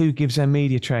know who gives them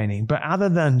media training, but other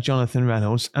than Jonathan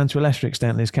Reynolds and to a lesser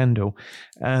extent Liz Kendall,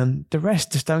 the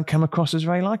rest just don't come across as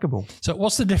very likeable. So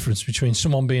what's the difference between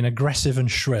someone being aggressive and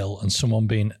shrill and someone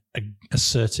being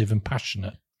assertive and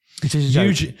passionate? It is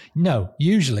a joke.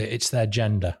 Usually it's their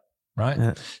gender, right?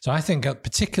 Yeah. So I think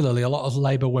particularly a lot of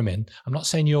Labour women, I'm not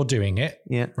saying you're doing it,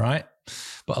 right?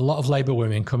 But a lot of Labour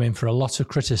women come in for a lot of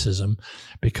criticism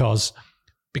because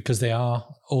they are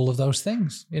all of those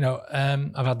things.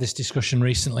 I've had this discussion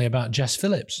recently about Jess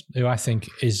Phillips, who I think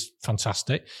is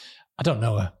fantastic. I don't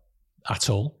know her at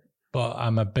all, but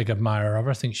I'm a big admirer of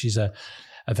her. I think she's a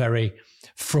very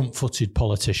front-footed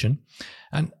politician.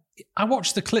 And I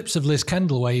watched the clips of Liz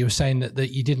Kendall where you were saying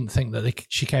that you didn't think that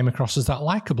she came across as that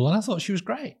likeable, and I thought she was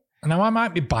great. And now I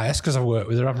might be biased because I've worked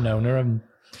with her, I've known her,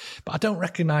 but I don't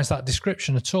recognise that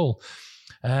description at all.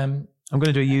 I'm going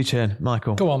to do a U-turn,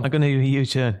 Michael. Go on. I'm going to do a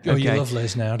U-turn. Oh, okay. You love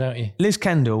Liz now, don't you? Liz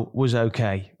Kendall was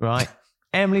okay, right?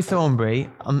 Emily Thornberry,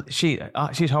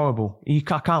 she's horrible.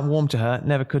 I can't warm to her,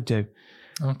 never could do.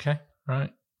 Okay, right.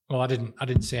 Well, I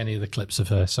didn't see any of the clips of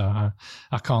her, so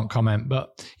I can't comment. But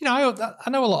I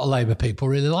know a lot of Labour people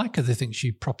really like her. They think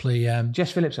she properly.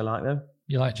 Jess Phillips, I like though.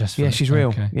 You like Jess Yeah, Phillips? she's real.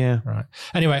 Okay. Yeah. Right.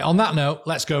 Anyway, on that note,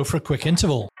 let's go for a quick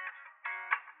interval.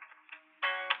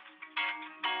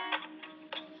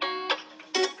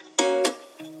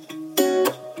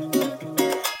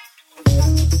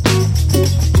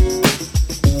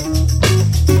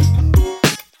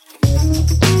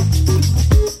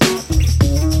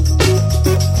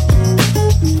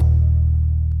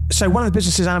 So one of the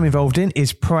businesses I'm involved in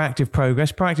is Proactive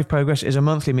Progress. Proactive Progress is a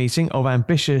monthly meeting of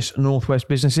ambitious Northwest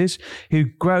businesses who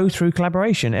grow through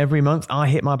collaboration. Every month, I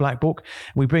hit my black book.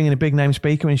 We bring in a big name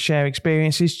speaker and share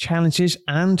experiences, challenges,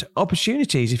 and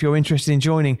opportunities. If you're interested in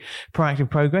joining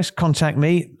Proactive Progress, contact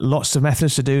me. Lots of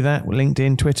methods to do that: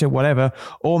 LinkedIn, Twitter, whatever,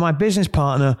 or my business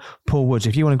partner, Paul Woods.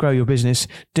 If you want to grow your business,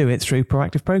 do it through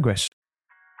Proactive Progress.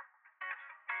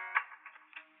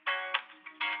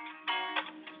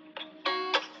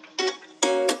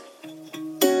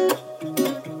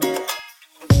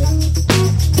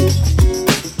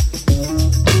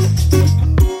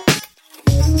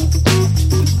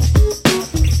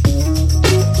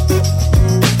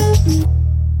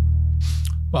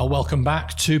 Well, welcome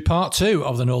back to part 2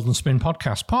 of the Northern Spin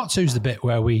podcast. Part 2 is the bit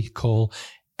where we call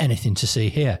anything to see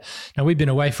here. Now, we've been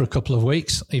away for a couple of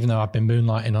weeks, even though I've been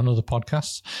moonlighting on other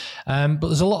podcasts. But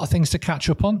there's a lot of things to catch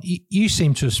up on. You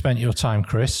seem to have spent your time,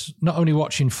 Chris, not only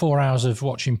watching 4 hours of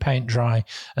watching paint dry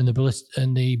and the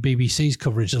BBC's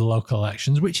coverage of the local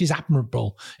elections, which is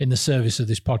admirable in the service of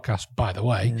this podcast, by the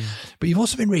way, but you've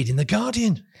also been reading The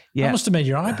Guardian. Yeah. That must have made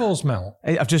your eyeballs melt.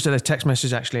 I've just had a text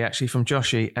message actually from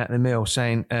Joshy at the mill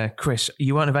saying, Chris,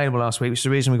 you weren't available last week, which is the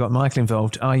reason we got Michael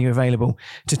involved. Are you available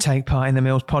to take part in the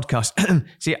Mill's podcast?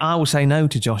 See, I will say no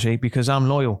to Joshy because I'm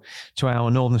loyal to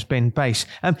our Northern Spin base.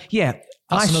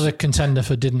 That's another contender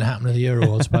for didn't happen at the Euro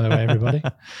Awards, by the way, everybody.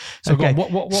 So okay. Go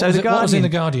on. What was in The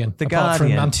Guardian? Apart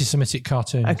from anti-Semitic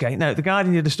cartoons. Okay, no, The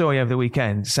Guardian did a story over the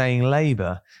weekend saying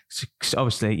Labour,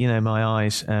 obviously, my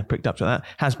eyes pricked up to that,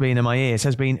 has been in my ears,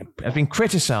 have been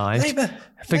criticised Labour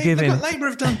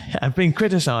have done. Have been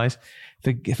criticised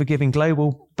for giving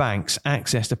global banks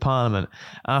access to Parliament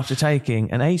after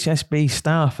taking an HSB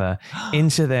staffer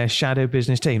into their shadow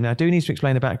business team. Now, I do need to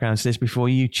explain the background to this before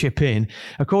you chip in.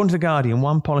 According to The Guardian,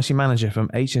 one policy manager from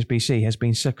HSBC has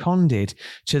been seconded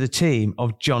to the team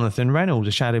of Jonathan Reynolds,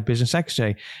 a shadow business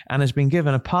secretary, and has been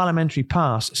given a parliamentary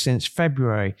pass since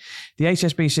February. The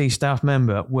HSBC staff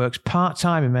member works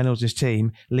part-time in Reynolds'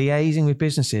 team, liaising with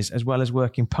businesses as well as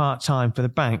working part-time for the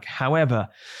bank. However,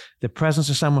 the presence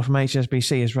of someone from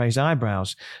HSBC has raised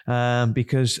eyebrows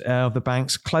because of the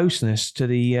bank's closeness to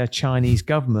the Chinese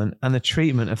government and the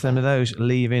treatment of some of those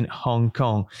leaving Hong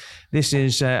Kong. This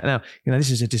is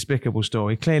this is a despicable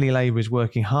story. Clearly, Labour is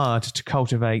working hard to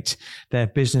cultivate their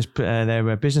business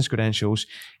credentials.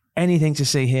 Anything to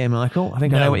see here, Michael? I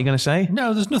think I know what you're going to say.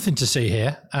 No, there's nothing to see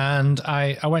here. And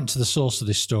I went to the source of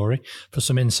this story for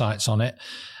some insights on it.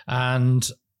 And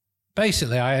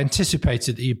basically, I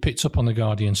anticipated that you picked up on the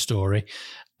Guardian story,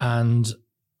 and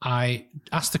I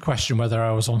asked the question whether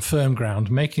I was on firm ground,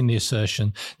 making the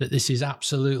assertion that this is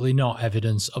absolutely not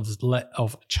evidence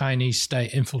of Chinese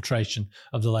state infiltration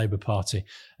of the Labour Party.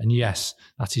 And yes,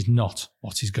 that is not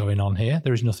what is going on here.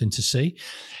 There is nothing to see.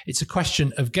 It's a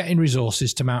question of getting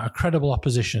resources to mount a credible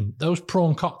opposition. Those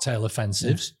prawn cocktail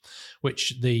offensives,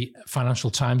 which the Financial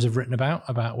Times have written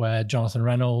about where Jonathan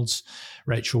Reynolds,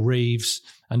 Rachel Reeves,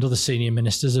 and other senior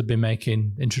ministers have been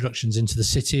making introductions into the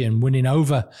city and winning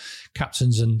over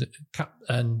captains and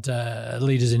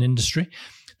leaders in industry.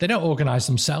 They don't organise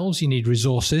themselves. You need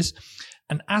resources.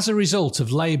 And as a result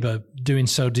of Labour doing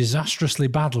so disastrously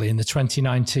badly in the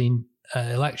 2019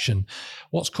 election,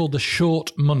 what's called the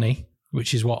short money,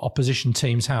 which is what opposition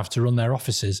teams have to run their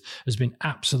offices, has been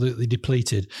absolutely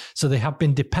depleted. So they have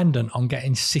been dependent on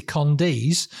getting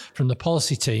secondees from the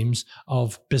policy teams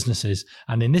of businesses.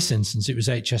 And in this instance, it was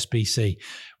HSBC,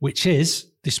 which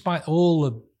is, despite all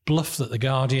the bluff that The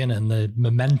Guardian and the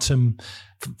Momentum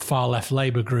far-left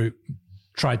Labour group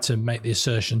tried to make the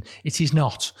assertion, it is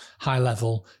not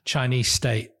high-level Chinese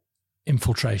state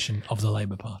infiltration of the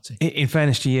Labour Party. In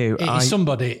fairness to you, it is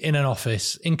somebody in an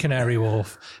office in Canary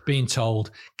Wharf being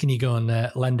told, can you go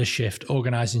and lend a shift,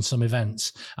 organising some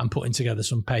events and putting together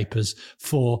some papers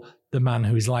for the man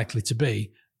who is likely to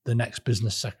be the next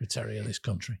business secretary of this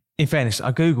country. In fairness,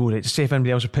 I Googled it to see if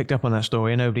anybody else had picked up on that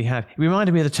story, and nobody had. It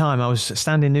reminded me of the time I was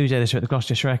standing news editor at the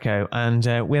Gloucestershire Echo, and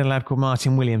we had a lad called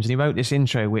Martin Williams, and he wrote this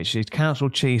intro, which is council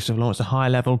chiefs have launched a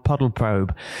high-level puddle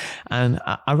probe. And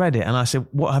I read it, and I said,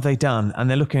 what have they done? And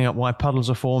they're looking at why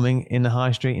puddles are forming in the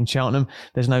High Street in Cheltenham.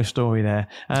 There's no story there.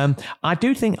 I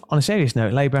do think, on a serious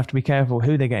note, Labour have to be careful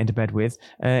who they get into bed with.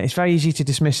 It's very easy to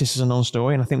dismiss this as a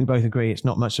non-story, and I think we both agree it's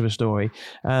not much of a story.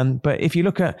 But if you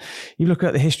look at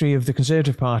the history of the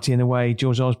Conservative Party and the way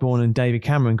George Osborne and David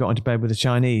Cameron got into bed with the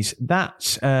Chinese,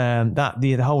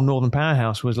 the whole Northern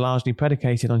Powerhouse was largely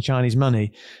predicated on Chinese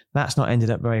money. That's not ended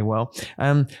up very well.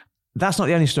 That's not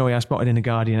the only story I spotted in The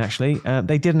Guardian, actually.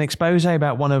 They did an expose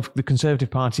about one of the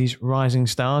Conservative Party's rising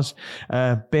stars,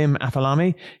 Bim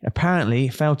Afalami. Apparently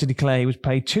failed to declare he was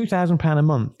paid £2,000 a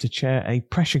month to chair a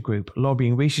pressure group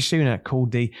lobbying Rishi Sunak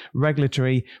called the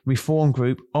Regulatory Reform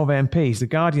Group of MPs. The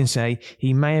Guardian say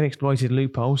he may have exploited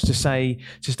loopholes to stay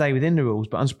within the rules,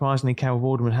 but unsurprisingly, Carol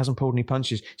Vorderman hasn't pulled any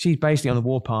punches. She's basically on the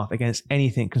warpath against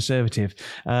anything Conservative.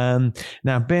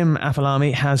 Now, Bim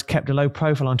Afalami has kept a low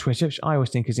profile on Twitter, which I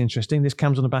always think is interesting. This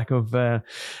comes on the back of our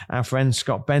friend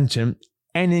Scott Benton.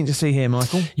 Anything to see here,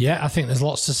 Michael? Yeah, I think there's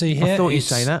lots to see here. I thought you'd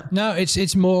say that. No,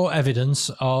 it's more evidence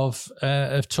of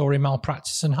Tory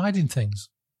malpractice and hiding things.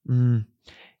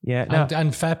 Yeah, no.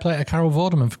 And fair play to Carol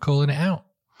Vorderman for calling it out.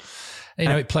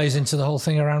 It plays into the whole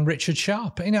thing around Richard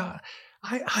Sharp.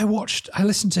 I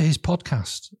listened to his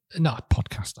podcast. Not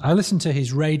podcast. I listened to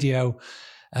his radio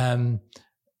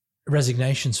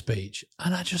resignation speech,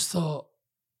 and I just thought,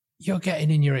 you're getting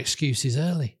in your excuses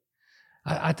early.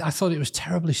 I thought it was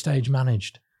terribly stage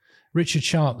managed. Richard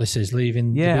Sharp, this is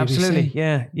leaving the BBC. Absolutely.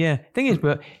 Yeah. Thing is,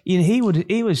 but he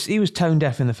was tone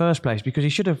deaf in the first place because he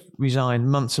should have resigned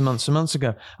months and months and months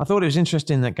ago. I thought it was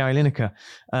interesting that Gary Lineker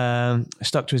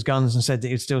stuck to his guns and said that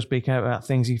he'd still speak out about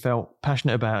things he felt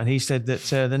passionate about. And he said that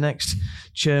the next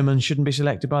chairman shouldn't be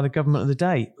selected by the government of the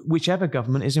day, whichever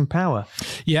government is in power.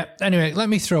 Yeah. Anyway, let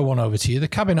me throw one over to you. The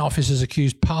Cabinet Office has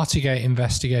accused Partygate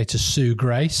investigator Sue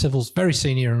Gray, very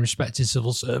senior and respected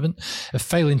civil servant, of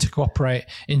failing to cooperate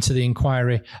into the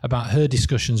inquiry about her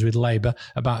discussions with Labour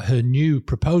about her new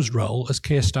proposed role as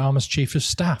Keir Starmer's Chief of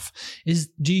Staff.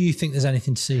 Do you think there's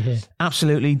anything to see here?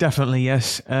 Absolutely, definitely,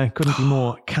 yes. Couldn't be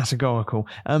more categorical.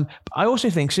 But I also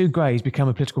think Sue Gray's become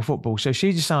a political football, so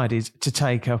she decided to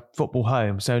take her football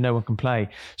home so no one can play.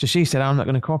 So she said, I'm not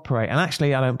going to cooperate. And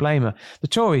actually, I don't blame her. The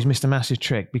Tories missed a massive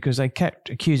trick because they kept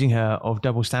accusing her of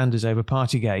double standards over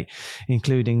Partygate,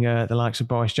 including the likes of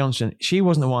Boris Johnson. She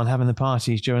wasn't the one having the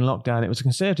parties during lockdown. It was the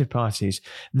Conservative parties.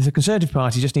 The Conservative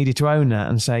Party just needed to own that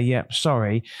and say, yep,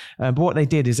 sorry. But what they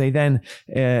did is they then,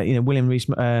 William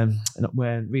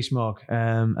Rees-Mogg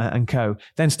and co,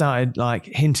 then started like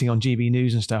hinting on GB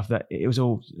News and stuff that it was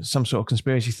all some sort of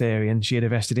conspiracy theory and she had a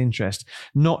vested interest.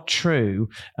 Not true.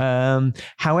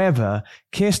 However,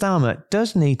 Keir Starmer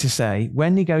does need to say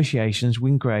when negotiations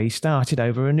with Gray started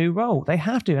over a new role. They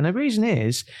have to. And the reason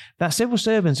is that civil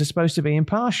servants are supposed to be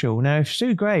impartial. Now, if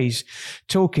Sue Gray's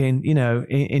talking,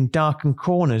 in darkened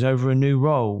corners over a new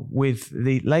role with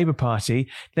the Labour Party,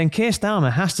 then Keir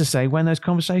Starmer has to say when those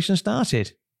conversations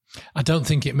started. I don't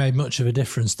think it made much of a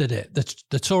difference, did it?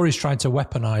 The Tories tried to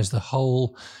weaponise the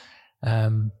whole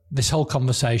this whole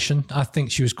conversation. I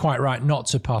think she was quite right not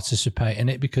to participate in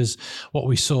it because what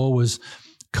we saw was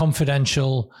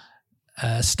confidential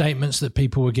statements that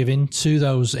people were giving to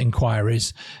those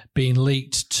inquiries being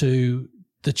leaked to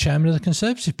the chairman of the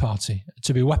Conservative Party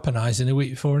to be weaponised in a week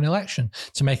before an election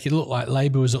to make it look like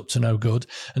Labour was up to no good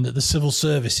and that the civil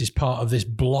service is part of this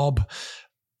blob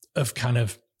of kind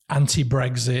of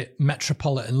anti-Brexit,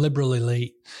 metropolitan liberal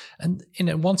elite. And,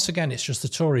 once again, it's just the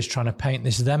Tories trying to paint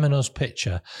this them and us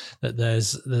picture that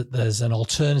there's an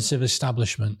alternative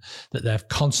establishment that they're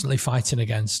constantly fighting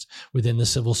against within the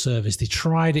civil service. They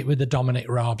tried it with the Dominic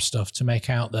Raab stuff to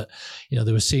make out that,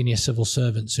 there were senior civil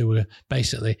servants who were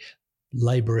basically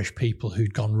Labourish people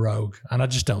who'd gone rogue. And I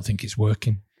just don't think it's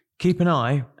working. Keep an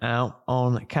eye out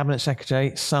on Cabinet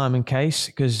Secretary Simon Case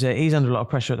because he's under a lot of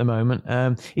pressure at the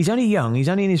moment. He's only young. He's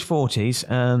only in his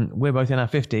 40s. We're both in our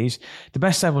 50s. The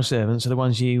best civil servants are the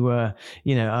ones shouldn't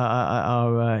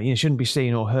be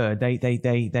seen or heard.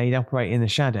 They operate in the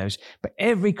shadows. But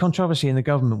every controversy in the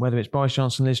government, whether it's Boris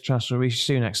Johnson, Liz Truss or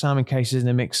Rishi Sunak, Simon Case is in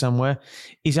the mix somewhere.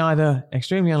 He's either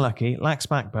extremely unlucky, lacks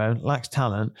backbone, lacks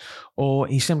talent, or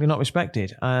he's simply not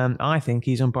respected. I think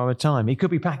he's on borrowed time. He could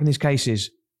be packing his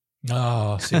cases.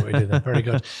 Oh, I see what we did there. Very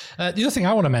good. The other thing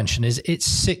I want to mention is it's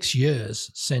 6 years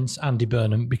since Andy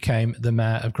Burnham became the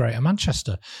mayor of Greater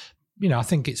Manchester. I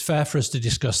think it's fair for us to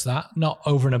discuss that, not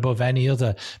over and above any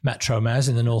other metro mayors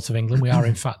in the north of England. We are,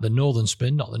 in fact, the northern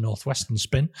spin, not the northwestern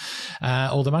spin,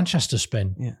 or the Manchester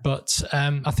spin. Yeah. But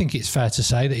I think it's fair to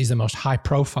say that he's the most high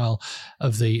profile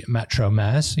of the metro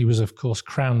mayors. He was, of course,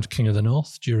 crowned King of the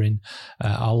North during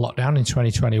our lockdown in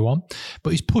 2021. But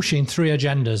he's pushing 3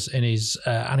 agendas in his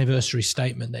anniversary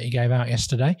statement that he gave out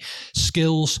yesterday: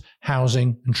 skills,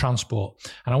 housing and transport.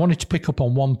 And I wanted to pick up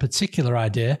on one particular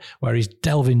idea where he's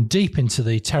delving deep into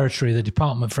the territory of the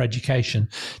Department for Education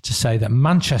to say that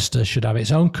Manchester should have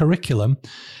its own curriculum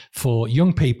for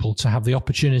young people to have the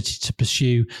opportunity to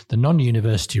pursue the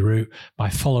non-university route by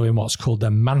following what's called the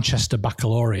Manchester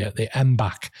Baccalaureate, the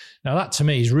MBAC. Now that to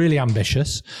me is really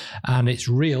ambitious, and it's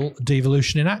real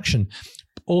devolution in action.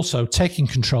 Also taking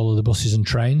control of the buses and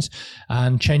trains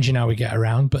and changing how we get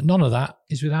around, but none of that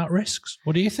is without risks.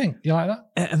 What do you think? Do you like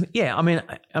that? Yeah, I mean,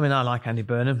 I like Andy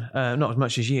Burnham, not as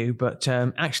much as you, but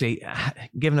actually,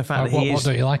 given the fact that he is, what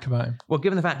don't you like about him? Well,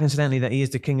 given the fact, incidentally, that he is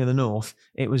the King of the North,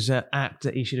 it was apt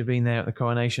that he should have been there at the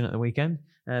coronation at the weekend.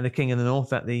 The King of the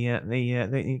North, that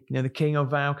the King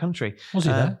of our country. Was he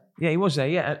there? Yeah, he was there.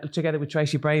 Yeah, together with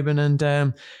Tracy Brabin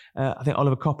and I think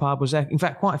Oliver Coppard was there. In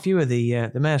fact, quite a few of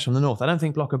the mayors from the north. I don't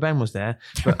think Blocker Ben was there,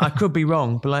 but I could be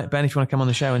wrong. But Ben, if you want to come on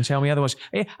the show and tell me otherwise,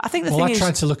 yeah, I think the thing is, I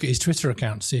tried to look at his Twitter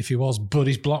account to see if he was, but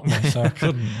he's blocked me, so I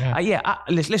couldn't. Yeah,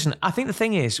 listen. I think the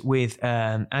thing is with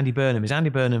Andy Burnham is Andy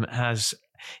Burnham has.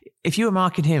 If you were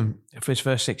marking him for his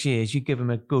first 6 years, you'd give him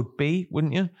a good B,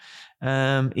 wouldn't you?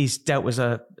 He's dealt with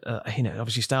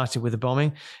obviously started with the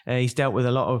bombing. He's dealt with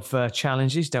a lot of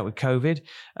challenges, dealt with COVID.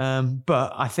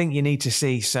 But I think you need to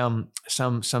see some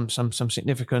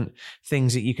significant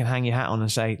things that you can hang your hat on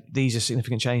and say, these are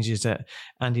significant changes that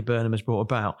Andy Burnham has brought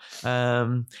about.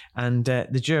 And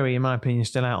the jury, in my opinion, is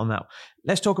still out on that.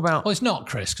 Let's talk about... Well, it's not,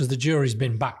 Chris, because the jury's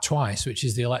been back twice, which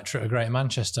is the electorate of Greater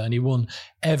Manchester, and he won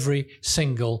every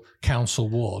single council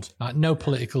ward. Like, no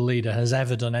political leader has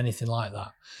ever done anything like that.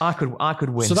 I could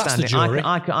win. So that's the jury.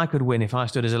 I could win if I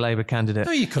stood as a Labour candidate.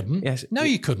 No, you couldn't. Yes. No,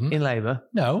 you couldn't. In Labour?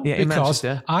 No, yeah, because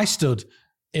I stood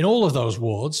in all of those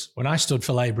wards when I stood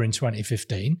for Labour in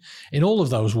 2015, in all of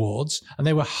those wards, and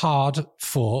they were hard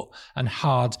fought and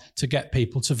hard to get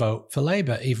people to vote for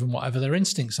Labour, even whatever their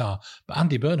instincts are. But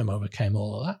Andy Burnham overcame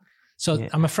all of that. So yeah.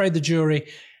 I'm afraid the jury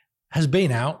has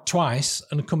been out twice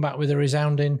and come back with a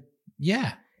resounding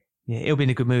yeah. Yeah, he'll be in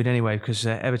a good mood anyway because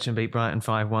Everton beat Brighton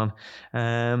 5-1.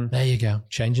 There you go,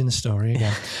 changing the story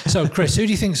again. So, Chris, who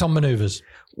do you think's on manoeuvres?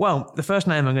 Well, the first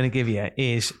name I'm going to give you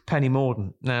is Penny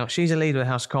Mordaunt. Now, she's a leader of the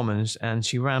House of Commons and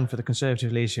she ran for the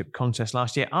Conservative leadership contest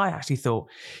last year. I actually thought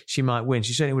she might win.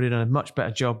 She certainly would have done a much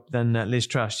better job than Liz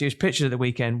Truss. She was pictured at the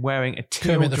weekend wearing a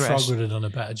teal Kermit dress. the Frog would have done a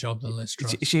better job than Liz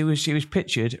Truss. She was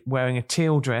pictured wearing a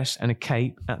teal dress and a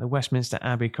cape at the Westminster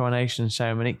Abbey coronation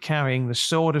ceremony, carrying the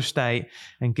sword of state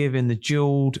and giving the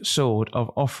jewelled sword of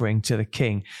offering to the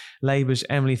king. Labour's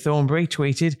Emily Thornberry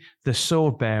tweeted, "The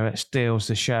sword bearer steals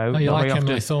the show." Oh, you like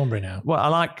Emily Thornberry now? Well, I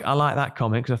like that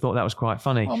comment because I thought that was quite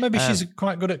funny. Well, maybe she's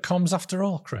quite good at comms after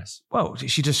all, Chris. Well,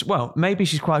 maybe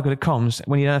she's quite good at comms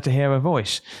when you don't have to hear her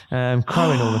voice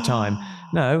crowing all the time.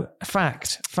 No,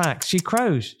 fact. She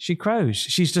crows.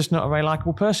 She's just not a very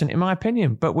likeable person, in my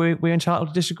opinion, but we're entitled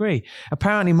to disagree.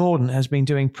 Apparently, Mordaunt has been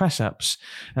doing press-ups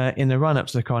in the run-up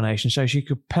to the coronation so she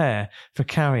could prepare for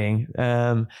carrying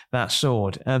that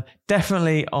sword.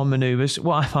 Definitely on manoeuvres.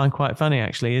 What I find quite funny,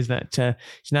 actually, is that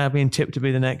she's now being tipped to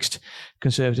be the next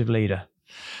Conservative leader.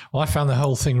 Well, I found the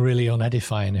whole thing really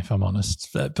unedifying, if I'm honest.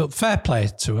 But fair play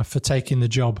to her for taking the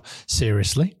job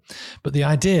seriously. But the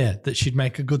idea that she'd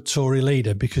make a good Tory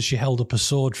leader because she held up a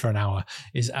sword for an hour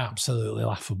is absolutely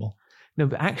laughable. No,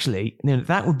 but actually,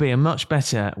 that would be a much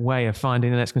better way of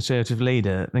finding the next Conservative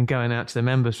leader than going out to the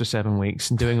members for 7 weeks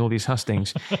and doing all these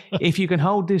hustings. If you can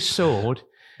hold this sword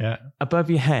above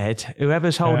your head,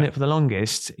 whoever's holding it for the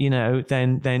longest,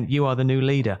 then you are the new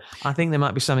leader. I think there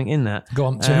might be something in that. Go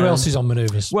on. So who else is on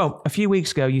manoeuvres? Well, a few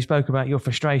weeks ago, you spoke about your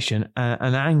frustration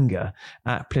and anger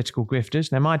at political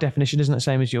grifters. Now, my definition isn't the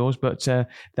same as yours, but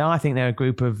I think they're a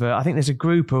group of. I think there's a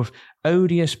group of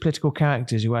odious political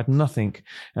characters who add nothing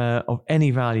of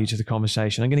any value to the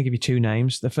conversation. I'm going to give you two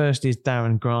names. The first is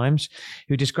Darren Grimes,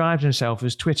 who describes himself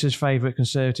as Twitter's favourite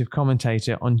Conservative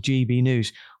commentator on GB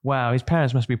News. Wow, his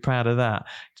parents must be proud of that.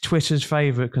 Twitter's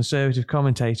favourite Conservative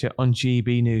commentator on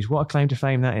GB News. What a claim to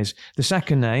fame that is. The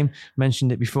second name,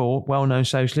 mentioned it before, well-known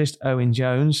socialist Owen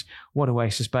Jones. What a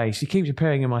waste of space. He keeps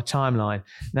appearing in my timeline.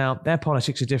 Now, their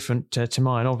politics are different to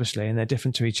mine, obviously, and they're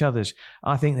different to each other's.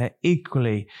 I think they're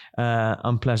equally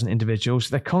unpleasant individuals.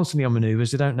 They're constantly on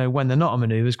manoeuvres. They don't know when they're not on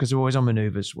manoeuvres because they're always on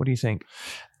manoeuvres. What do you think?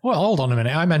 Well, hold on a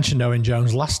minute. I mentioned Owen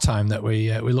Jones last time that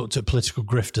we looked at political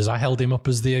grifters. I held him up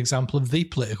as the example of the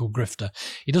political grifter.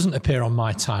 He doesn't appear on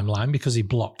my timeline because he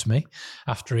blocked me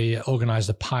after he organised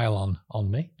a pile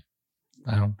on me.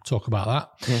 I'll talk about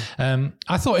that. Yeah.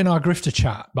 I thought in our grifter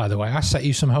chat, by the way, I set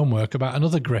you some homework about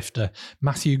another grifter,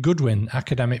 Matthew Goodwin,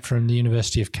 academic from the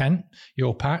University of Kent,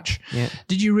 your patch. Yeah.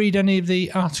 Did you read any of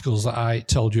the articles that I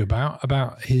told you about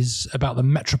the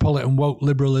metropolitan woke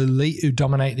liberal elite who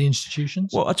dominate the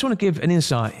institutions? Well, I just want to give an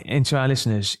insight into our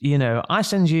listeners. I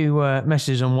send you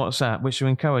messages on WhatsApp, which are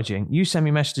encouraging. You send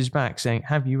me messages back saying,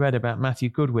 have you read about Matthew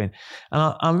Goodwin?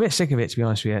 And I'm a bit sick of it, to be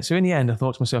honest with you. So in the end, I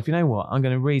thought to myself, you know what? I'm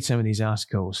going to read some of these articles.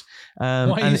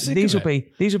 And these will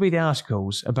be the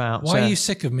articles about. Why are you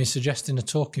sick of me suggesting a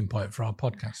talking point for our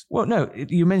podcast? Well, no,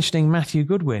 you're mentioning Matthew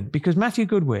Goodwin because Matthew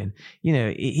Goodwin,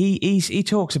 he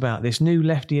talks about this new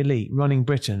lefty elite running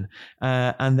Britain,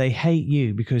 and they hate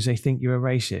you because they think you're a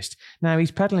racist. Now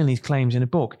he's peddling these claims in a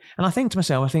book, and I think to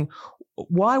myself,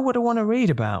 why would I want to read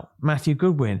about Matthew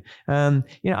Goodwin?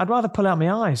 I'd rather pull out my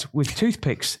eyes with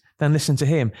toothpicks than listen to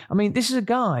him. I mean, this is a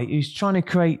guy who's trying to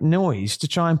create noise to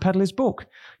try and peddle his book.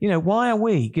 Why are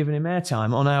we giving him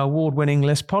airtime on our award-winning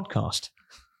list podcast?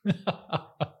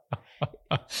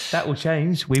 That will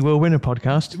change. We will win a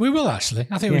podcast. We will, actually.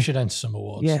 I think we should enter some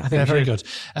awards. Yeah, I think very good.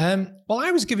 Well, I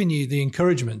was giving you the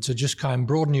encouragement to just kind of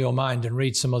broaden your mind and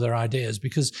read some other ideas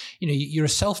because, you're a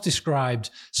self-described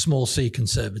small C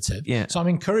conservative. Yeah. So I'm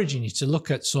encouraging you to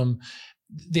look at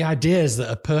the ideas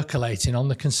that are percolating on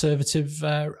the conservative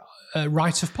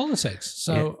right of politics.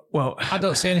 So well, I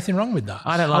don't see anything wrong with that.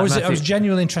 I was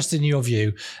genuinely interested in your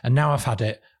view, and now I've had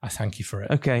it. I thank you for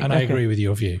it. Okay, and I agree with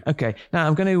your view. Okay, now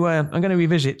I'm going to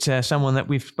revisit someone that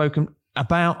we've spoken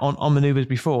about on Manoeuvres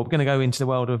before. We're going to go into the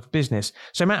world of business.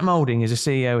 So Matt Moulding is a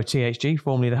CEO of THG,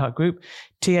 formerly the Hut Group.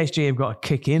 THG have got a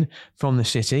kick in from the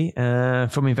city,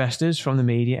 from investors, from the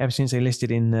media, ever since they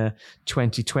listed in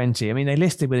 2020. I mean, they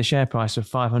listed with a share price of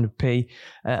 500p.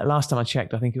 Last time I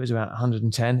checked, I think it was about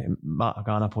 110. It might have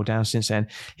gone up or down since then.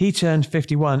 He turned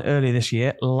 51 earlier this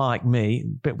year, like me, a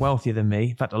bit wealthier than me,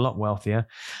 in fact, a lot wealthier.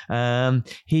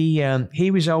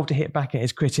 He resolved to hit back at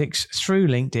his critics through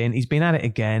LinkedIn. He's been at it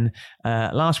again.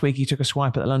 Last week, he took a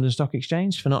swipe at the London Stock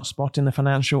Exchange for not spotting the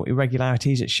financial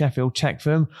irregularities at Sheffield tech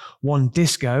firm One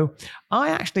Disco. I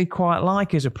actually quite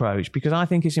like his approach because I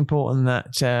think it's important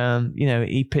that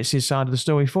he puts his side of the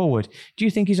story forward. Do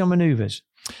you think he's on Manoeuvres?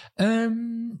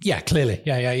 Yeah, clearly.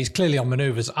 Yeah, he's clearly on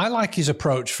Manoeuvres. I like his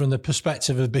approach from the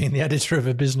perspective of being the editor of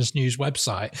a business news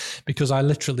website because I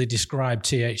literally describe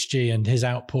THG and his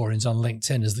outpourings on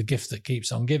LinkedIn as the gift that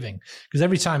keeps on giving. Because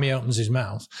every time he opens his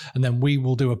mouth, and then we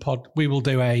will do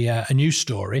a news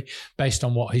story based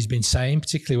on what he's been saying,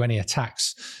 particularly when he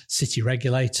attacks city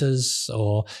regulators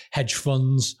or hedge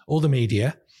funds or the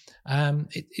media.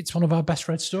 It's one of our best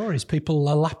read stories. People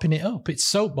are lapping it up. It's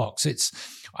soapbox.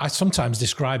 I sometimes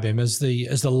describe him as the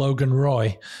Logan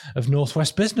Roy of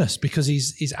Northwest business because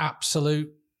he's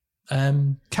absolute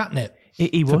catnip.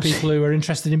 For people who are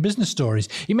interested in business stories.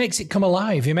 He makes it come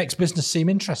alive. He makes business seem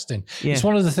interesting. Yeah. It's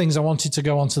one of the things I wanted to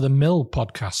go onto the Mill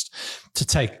podcast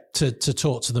to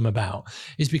talk to them about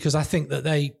is because I think that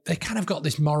they kind of got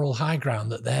this moral high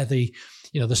ground that they're the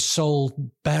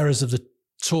sole bearers of the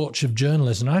torch of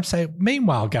journalism. And I'd say,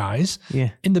 meanwhile, guys,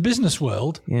 in the business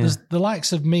world, there's the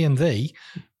likes of me and thee.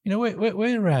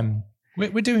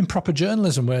 We're doing proper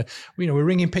journalism. We're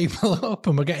ringing people up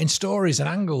and we're getting stories and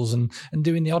angles and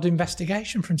doing the odd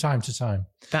investigation from time to time.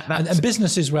 And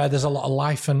businesses where there's a lot of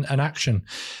life and action.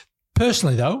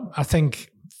 Personally, though, I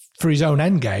think for his own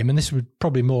end game, and this would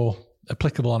probably more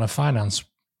applicable on a finance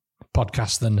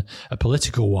podcast than a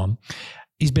political one.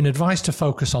 He's been advised to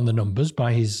focus on the numbers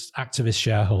by his activist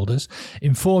shareholders,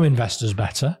 inform investors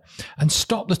better, and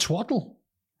stop the twaddle.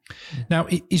 Now,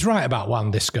 he's right about One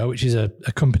Disco, which is a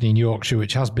company in Yorkshire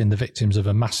which has been the victims of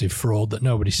a massive fraud that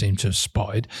nobody seemed to have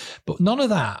spotted. But none of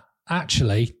that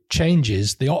actually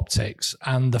changes the optics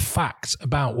and the fact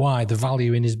about why the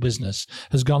value in his business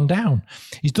has gone down.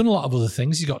 He's done a lot of other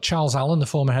things. He's got Charles Allen, the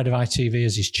former head of ITV,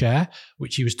 as his chair,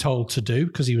 which he was told to do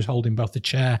because he was holding both the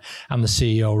chair and the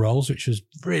CEO roles, which was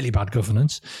really bad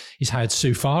governance. He's hired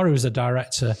Sue Farr, who was the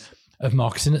director of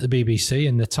marketing at the BBC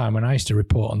in the time when I used to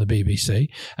report on the BBC,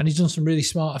 and he's done some really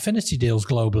smart affinity deals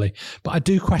globally. But I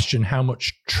do question how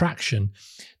much traction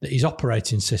that his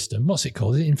operating system, what's it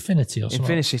called? Is it Infinity or something?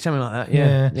 Infinity, something like that.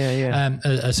 Yeah.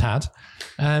 Has had.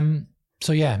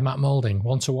 So yeah, Matt Moulding,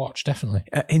 one to watch, definitely.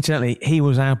 Incidentally, he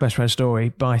was our best read story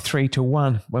by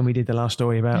 3-1 when we did the last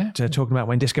story about talking about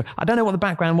When Disco. I don't know what the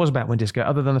background was about When Disco,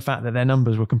 other than the fact that their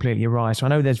numbers were completely awry. So I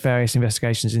know there's various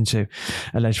investigations into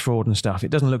alleged fraud and stuff. It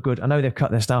doesn't look good. I know they've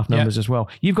cut their staff numbers as well.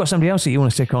 You've got somebody else that you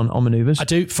want to stick on manoeuvres? I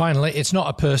do. Finally, it's not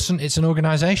a person, it's an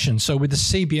organisation. So with the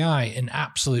CBI in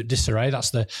absolute disarray,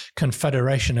 that's the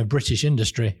Confederation of British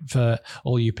Industry for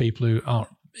all you people who aren't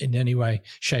in any way,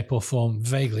 shape or form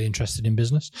vaguely interested in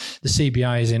business. The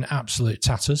CBI is in absolute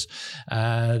tatters.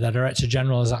 The Director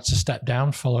General has had to step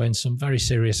down following some very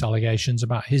serious allegations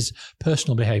about his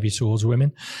personal behaviour towards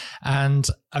women. And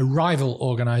a rival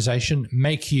organisation,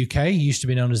 Make UK, used to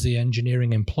be known as the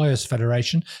Engineering Employers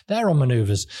Federation, they're on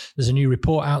manoeuvres. There's a new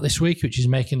report out this week which is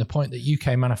making the point that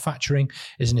UK manufacturing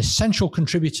is an essential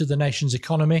contributor to the nation's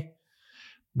economy,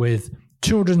 with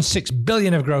 206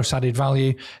 billion of gross added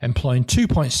value, employing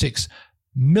 2.6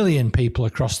 million people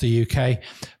across the UK.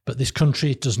 But this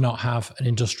country does not have an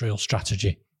industrial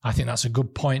strategy. I think that's a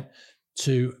good point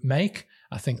to make.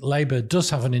 I think Labour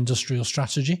does have an industrial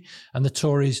strategy and the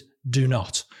Tories do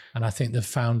not. And I think they've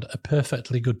found a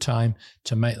perfectly good time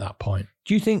to make that point.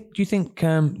 Do you think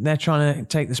they're trying to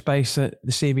take the space that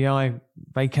the CBI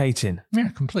vacating? Yeah,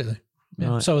 completely. Yeah.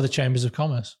 Right. So are the Chambers of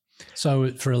Commerce. So,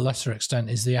 for a lesser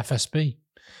extent, is the FSB.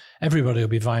 Everybody will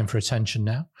be vying for attention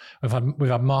now. We've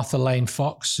had Martha Lane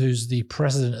Fox, who's the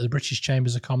president of the British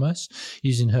Chambers of Commerce,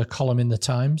 using her column in the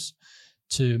Times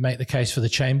to make the case for the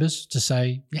Chambers to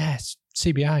say, yes,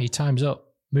 CBI, your time's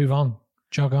up. Move on.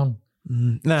 Jog on.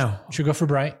 Now, should we go for a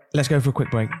break? Let's go for a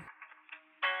quick break.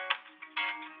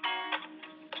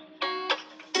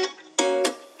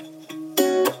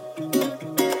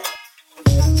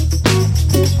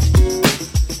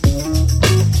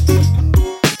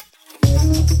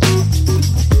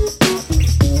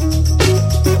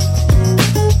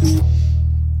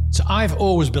 I've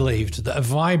always believed that a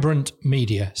vibrant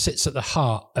media sits at the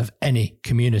heart of any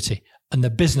community, and the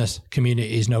business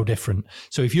community is no different.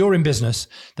 So if you're in business,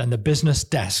 then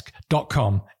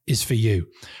thebusinessdesk.com is for you.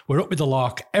 We're up with the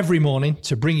lark every morning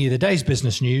to bring you the day's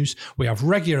business news. We have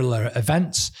regular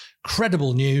events,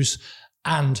 credible news,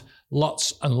 and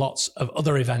lots and lots of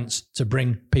other events to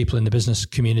bring people in the business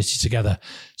community together.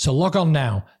 So log on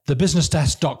now,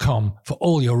 thebusinessdesk.com, for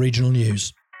all your regional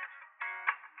news.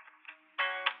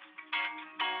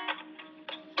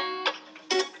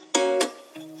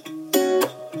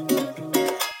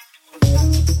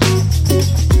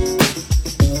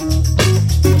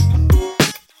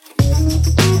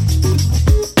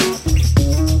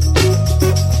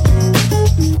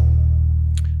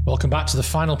 Back to the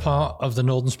final part of the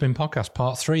Northern Spin podcast,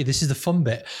 part 3. This is the fun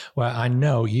bit where I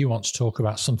know you want to talk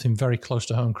about something very close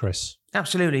to home, Chris.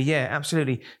 Absolutely, yeah,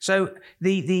 absolutely. So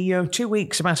the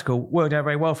 2-week sabbatical worked out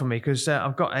very well for me because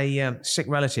I've got a sick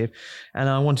relative and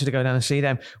I wanted to go down and see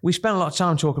them. We spent a lot of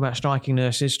time talking about striking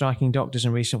nurses, striking doctors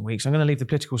in recent weeks. I'm going to leave the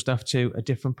political stuff to a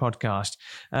different podcast.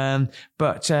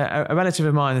 But a relative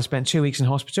of mine has spent 2 weeks in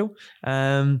hospital.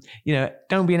 Don't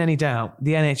be in any doubt,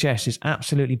 the NHS is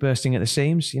absolutely bursting at the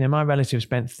seams. My relative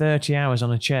spent 30 hours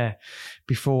on a chair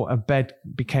before a bed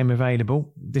became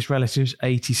available. This relative's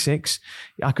 86.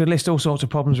 I could list all sorts of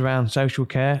problems around social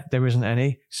care. There isn't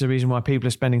any. It's the reason why people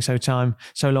are spending so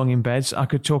long in beds. I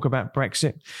could talk about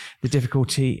Brexit, the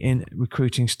difficulty in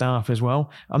recruiting staff as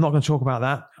well. I'm not going to talk about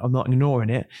that. I'm not ignoring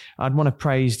it. I'd want to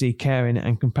praise the caring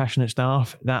and compassionate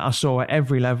staff that I saw at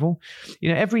every level.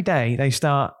 Every day they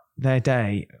start their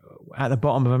day at the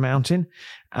bottom of a mountain,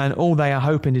 and all they are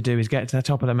hoping to do is get to the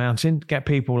top of the mountain, get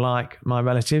people like my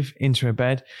relative into a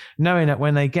bed, knowing that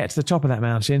when they get to the top of that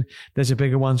mountain, there's a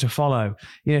bigger one to follow.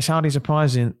 It's hardly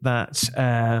surprising that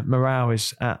morale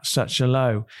is at such a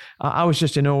low. I was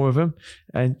just in awe of them,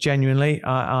 and genuinely,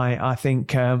 I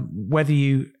think whether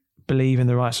you believe in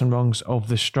the rights and wrongs of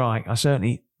the strike,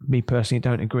 me personally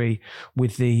don't agree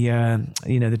with the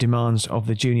the demands of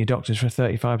the junior doctors for a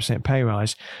 35% pay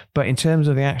rise. But in terms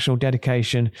of the actual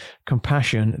dedication,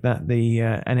 compassion that the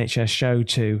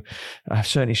NHS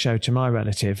certainly showed to my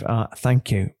relative, thank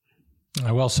you.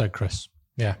 Well said, Chris.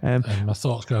 Yeah, and my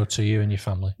thoughts go to you and your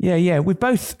family. Yeah. We've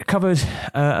both covered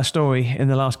a story in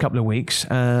the last couple of weeks,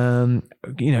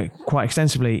 quite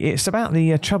extensively. It's about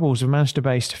the troubles of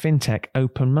Manchester-based fintech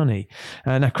Open Money.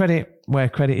 Now, credit where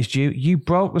credit is due. You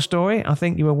broke the story. I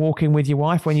think you were walking with your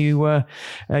wife when you were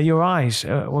your eyes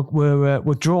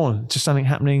were drawn to something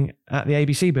happening at the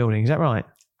ABC building. Is that right?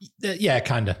 Yeah,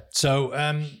 kind of. So,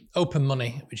 Open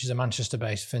Money, which is a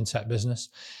Manchester-based fintech business,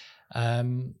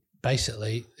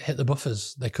 basically hit the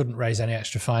buffers. They couldn't raise any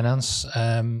extra finance.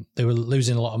 They were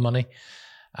losing a lot of money.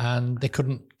 and they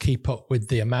couldn't keep up with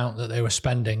the amount that they were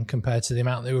spending compared to the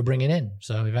amount they were bringing in.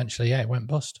 So eventually, it went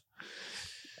bust.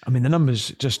 I mean, the numbers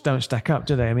just don't stack up,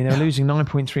 do they? I mean, they were losing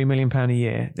 £9.3 million a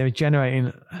year. They were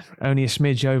generating only a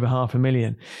smidge over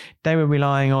 $500,000. They were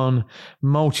relying on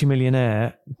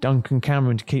multi-millionaire Duncan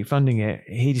Cameron to keep funding it.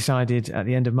 He decided at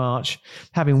the end of March,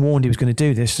 having warned he was going to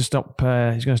do this, to stop.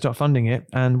 He's going to stop funding it.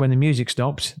 And when the music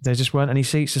stopped, there just weren't any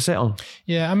seats to sit on.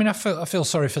 Yeah, I mean, I feel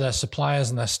sorry for their suppliers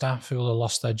and their staff who will have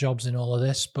lost their jobs in all of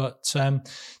this. But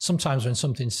sometimes when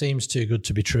something seems too good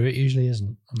to be true, it usually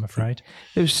isn't, I'm afraid.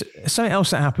 There was something else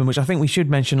that happened, which I think we should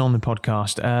mention on the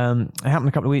podcast. It happened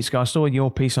a couple of weeks ago. I saw your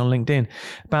piece on LinkedIn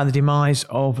about the demise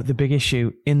of the Big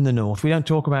Issue in the North. We don't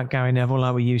talk about Gary Neville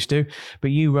like we used to,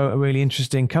 but you wrote a really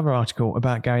interesting cover article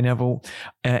about Gary Neville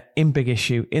in Big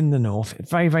Issue in the North.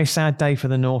 Very, very sad day for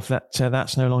the North that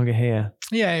that's no longer here.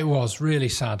 Yeah, it was really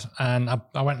sad. And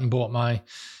I went and bought my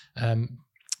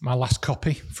last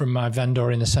copy from my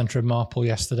vendor in the centre of Marple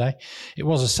yesterday. It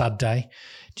was a sad day.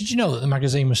 Did you know that the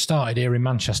magazine was started here in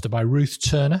Manchester by Ruth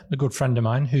Turner, a good friend of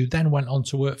mine, who then went on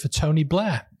to work for Tony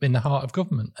Blair in the heart of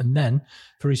government and then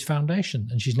for his foundation.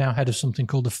 And she's now head of something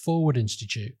called the Forward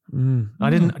Institute. I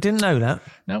didn't know that.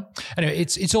 No. Anyway,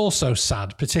 it's also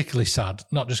sad, particularly sad,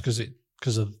 not just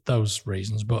because of those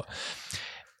reasons, but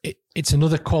it's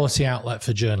another quality outlet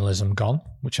for journalism gone,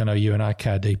 which I know you and I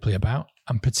care deeply about.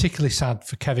 I'm particularly sad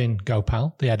for Kevin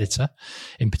Gopal, the editor,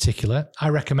 in particular. I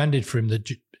recommended for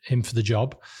him for the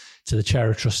job to the chair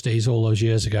of trustees all those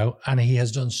years ago, and he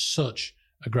has done such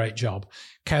a great job.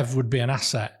 Kev would be an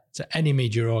asset to any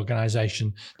media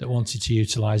organisation that wanted to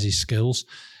utilise his skills,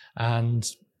 and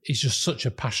he's just such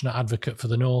a passionate advocate for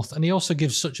the North, and he also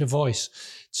gives such a voice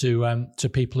to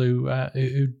people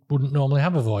who wouldn't normally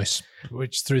have a voice,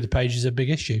 which through the pages of Big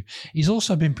Issue. He's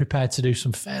also been prepared to do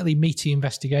some fairly meaty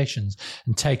investigations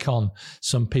and take on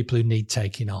some people who need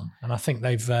taking on. And I think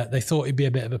they thought he'd be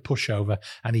a bit of a pushover,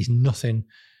 and he's nothing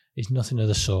of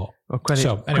the sort. Well,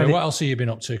 what else have you been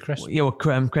up to, Chris? Yeah, well,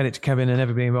 credit to Kevin and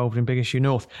everybody involved in Big Issue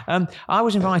North. I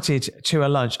was invited to a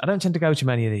lunch. I don't tend to go to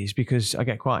many of these because I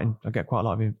get quite a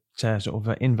lot of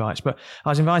invites, but I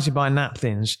was invited by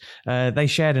Napthins. They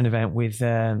shared an event with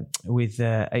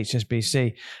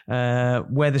HSBC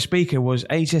where the speaker was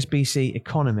HSBC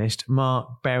economist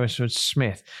Mark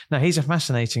Beresford-Smith. Now, he's a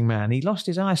fascinating man. He lost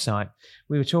his eyesight.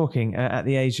 We were talking at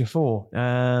the age of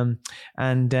 4,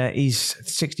 and he's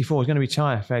 64. He's going to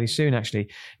retire fairly soon, actually.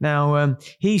 Now,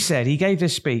 he gave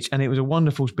this speech, and it was a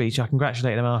wonderful speech. I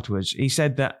congratulated him afterwards. He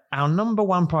said that our number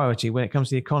one priority when it comes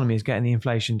to the economy is getting the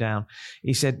inflation down.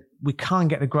 He said, we can't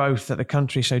get the growth that the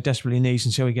country so desperately needs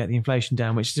until we get the inflation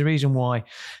down, which is the reason why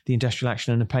the industrial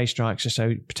action and the pay strikes are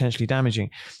so potentially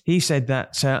damaging. He said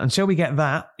that until we get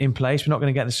that in place, we're not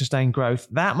going to get the sustained growth.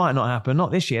 That might not happen,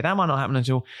 not this year. That might not happen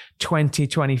until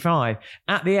 2025.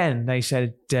 At the end, they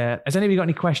said, has anybody got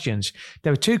any questions?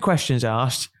 There were 2 questions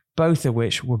asked, both of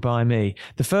which were by me.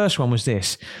 The first one was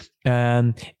this.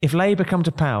 If Labour come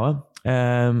to power,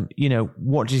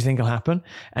 what do you think will happen?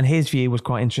 And his view was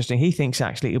quite interesting. He thinks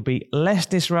actually it'll be less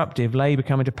disruptive, Labour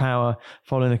coming to power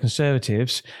following the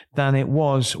Conservatives, than it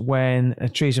was when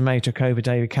Theresa May took over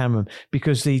David Cameron,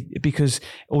 because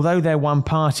although they're one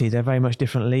party, they're very much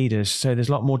different leaders. So there's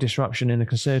a lot more disruption in the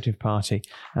Conservative Party.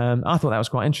 I thought that was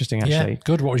quite interesting, actually. Yeah,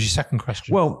 good. What was your second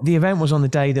question? Well, the event was on the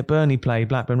day that Burnley played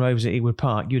Blackburn Rovers at Ewood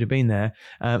Park. You'd have been there,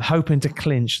 hoping to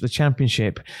clinch the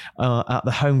championship at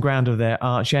the home ground of their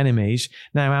arch enemies.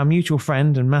 Now, our mutual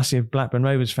friend and massive Blackburn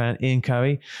Rovers fan, Ian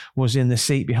Coey, was in the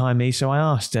seat behind me. So I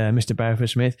asked Mr.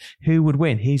 Beresford-Smith who would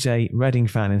win. He's a Reading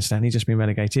fan in Stanley, just been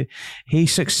relegated. He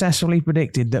successfully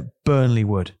predicted that Burnley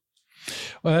would.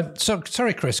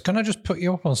 Sorry, Chris, can I just put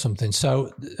you up on something?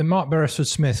 So Mark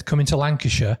Beresford-Smith coming to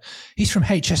Lancashire, he's from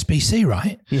HSBC,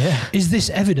 right? Yeah. Is this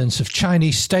evidence of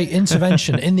Chinese state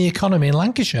intervention in the economy in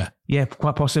Lancashire? Yeah,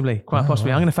 quite possibly. Wow. I'm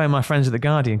going to phone my friends at The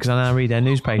Guardian because I now read their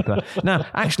newspaper. No,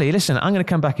 actually, listen, I'm going to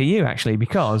come back at you, actually,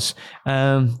 because,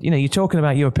 you're talking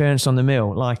about your appearance on the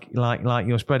Mill, like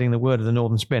you're spreading the word of the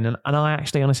Northern Spin. And I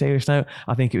actually, on a serious note,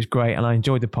 I think it was great. And I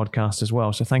enjoyed the podcast as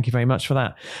well. So thank you very much for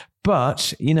that.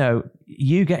 But,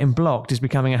 you getting blocked is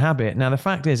becoming a habit. Now, the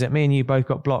fact is that me and you both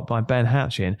got blocked by Ben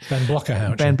Blocker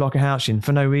Houchin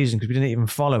for no reason, because we didn't even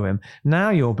follow him. Now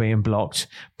you're being blocked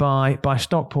by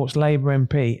Stockport's Labour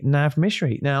MP, Nav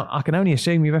Mishri. Now, I can only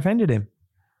assume you've offended him.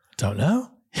 Don't know.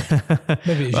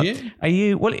 Maybe it's you. Are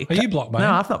you blocked by him?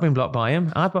 No, I've not been blocked by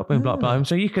him. I've not been blocked by him.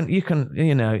 So you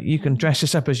can dress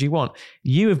this up as you want.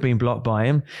 You have been blocked by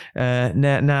him,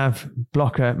 Nav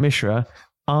Blocker Mishra.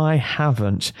 I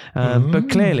haven't, but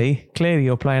clearly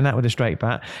you're playing that with a straight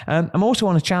bat. I also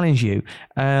want to challenge you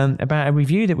about a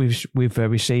review that we've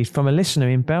received from a listener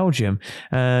in Belgium.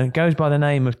 Goes by the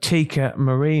name of Tika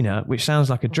Marina, which sounds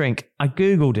like a drink. I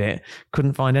googled it,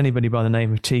 couldn't find anybody by the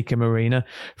name of Tika Marina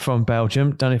from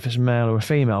Belgium. Don't know if it's a male or a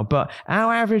female, but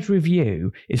our average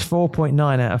review is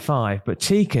 4.9 out of 5. But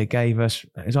Tika gave us,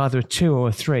 it's either a 2 or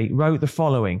a 3. Wrote the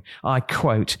following, I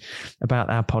quote, about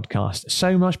our podcast: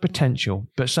 "So much potential,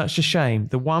 but such a shame.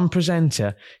 The one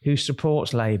presenter who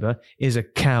supports Labour is a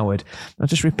coward." I'll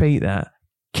just repeat that.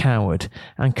 Coward,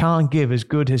 and can't give as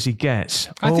good as he gets.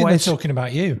 I think they're talking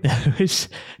about you.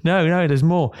 No, there's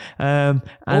more. And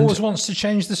always wants to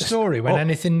change the story when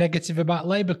anything negative about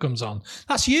Labour comes on.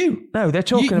 That's you. No, they're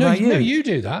talking about you. No, you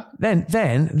do that.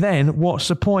 Then what's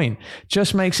the point?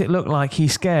 Just makes it look like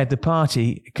he's scared the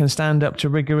party can stand up to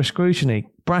rigorous scrutiny.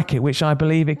 Bracket, which I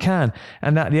believe it can,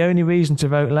 and that the only reason to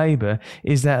vote Labour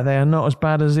is that they are not as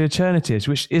bad as the alternatives,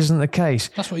 which isn't the case.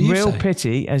 That's what you Real say.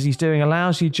 pity, as he's doing a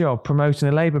lousy job promoting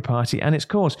the Labour Party and its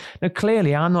cause. Now,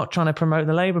 clearly, I'm not trying to promote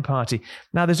the Labour Party.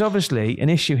 Now, there's obviously an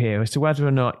issue here as to whether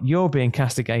or not you're being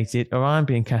castigated or I'm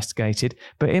being castigated,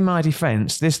 but in my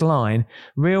defence, this line,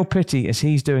 real pity as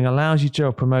he's doing a lousy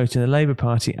job promoting the Labour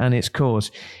Party and its cause.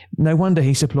 No wonder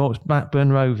he supports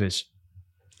Blackburn Rovers.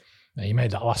 Yeah, you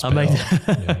made that last bit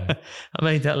up. I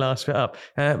made that last bit up.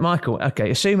 Michael,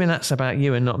 okay, assuming that's about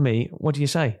you and not me, what do you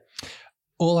say?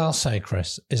 All I'll say,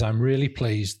 Chris, is I'm really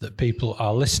pleased that people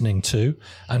are listening to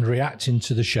and reacting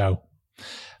to the show.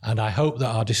 And I hope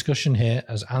that our discussion here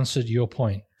has answered your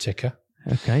point, Tika.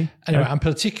 Okay. Anyway, I'm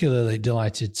particularly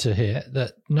delighted to hear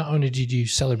that not only did you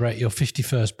celebrate your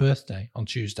 51st birthday on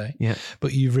Tuesday,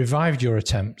 but you've revived your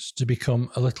attempts to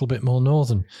become a little bit more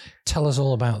northern. Tell us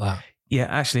all about that. Yeah,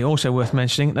 actually, also worth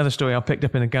mentioning, another story I picked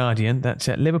up in The Guardian, that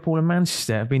Liverpool and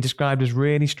Manchester have been described as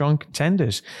really strong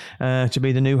contenders to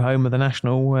be the new home of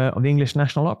the English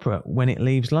National Opera when it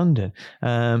leaves London.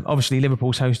 Obviously,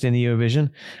 Liverpool's hosting the Eurovision.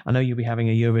 I know you'll be having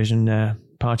a Eurovision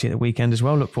party at the weekend as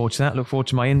well. Look forward to that. Look forward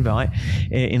to my invite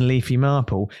in Leafy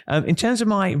Marple. In terms of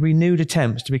my renewed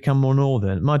attempts to become more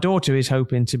northern, my daughter is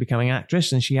hoping to become an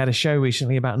actress, and she had a show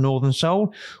recently about Northern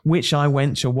Soul, which I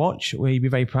went to watch. Well, you'd be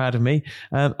very proud of me.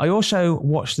 I also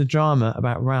watched the drama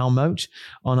about Raoul Moat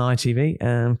on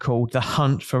ITV called The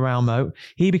Hunt for Raoul Moat.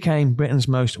 He became Britain's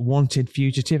most wanted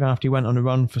fugitive after he went on a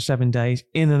run for 7 days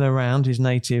in and around his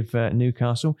native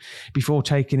Newcastle before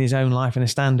taking his own life in a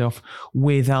standoff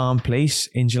with armed police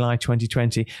in July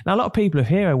 2020. Now, a lot of people have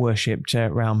hero worshipped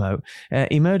Raoul Moat.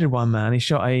 He murdered one man. He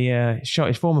shot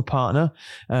his former partner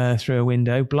through a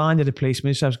window, blinded a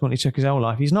policeman who subsequently took his own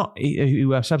life.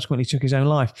 Who subsequently took his own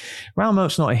life. Raoul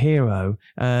Moat's not a hero.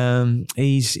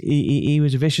 He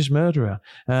was a vicious murderer.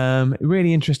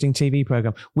 Really interesting TV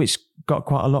program, which got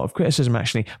quite a lot of criticism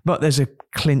actually. But there's a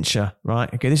clincher,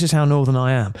 right? Okay, this is how northern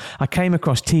I am. I came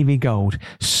across TV Gold,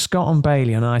 Scott and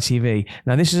Bailey on ITV.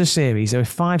 Now, this is a series. There were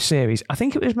 5 series. I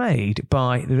think it was made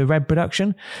by the Red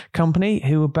Production Company,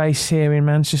 who were based here in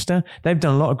Manchester. They've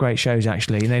done a lot of great shows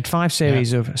actually. And they had 5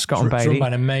 series of Scott and Bailey. Run by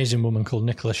an amazing woman called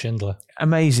Nicola Schindler.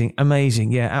 Amazing.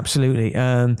 Yeah, absolutely.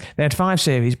 They had 5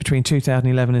 series between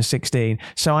 2011 and 16.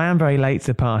 So I am very late to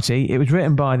the party. It was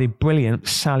written by the brilliant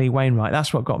Sally Wainwright.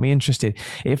 That's what got me interested.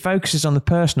 It focuses on the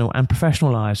personal and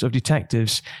professional lives of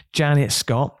detectives Janet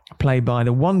Scott, played by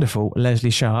the wonderful Leslie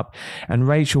Sharp, and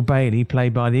Rachel Bailey,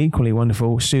 played by the equally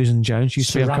wonderful Susan Jones.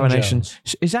 Used to be on Coronation.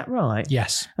 Is that right?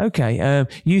 Yes. Okay.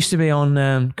 Used to be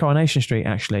on Coronation Street,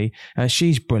 actually.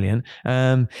 She's brilliant.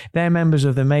 They're members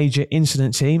of the Major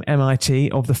Incident Team,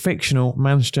 MIT, of the fictional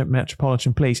Manchester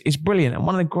Metropolitan Police. It's brilliant. And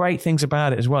one of the great things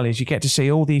about it as well is you get to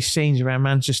see all these scenes around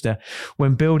Manchester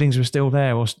when buildings were still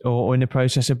there or in the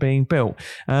process of being built.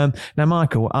 Now,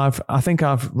 Michael, I think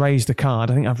I've raised the card.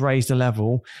 I think I've raised the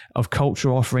level of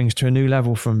cultural offerings to a new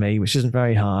level from me, which isn't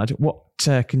very hard. What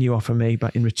can you offer me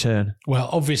in return? Well,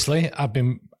 obviously, I've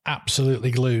been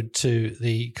absolutely glued to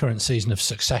the current season of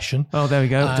Succession. Oh, there we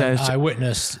go. I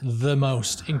witnessed the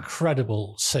most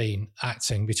incredible scene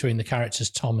acting between the characters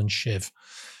Tom and Shiv,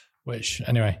 which,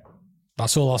 anyway,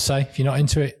 that's all I'll say. If you're not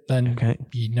into it, then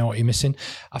you know what you're missing.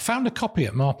 I found a copy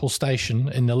at Marple Station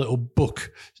in the little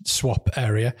book swap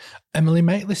area, Emily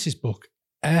Maitlis's book,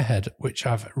 Airhead, which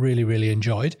I've really, really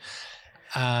enjoyed.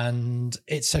 And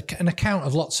it's an account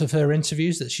of lots of her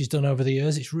interviews that she's done over the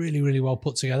years. It's really, really well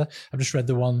put together. I've just read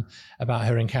the one about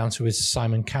her encounter with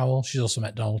Simon Cowell. She's also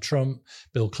met Donald Trump,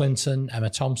 Bill Clinton,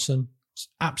 Emma Thompson. It's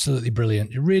absolutely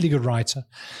brilliant. A really good writer.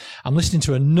 I'm listening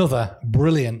to another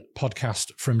brilliant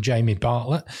podcast from Jamie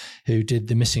Bartlett, who did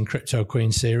the Missing Crypto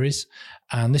Queen series.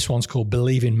 And this one's called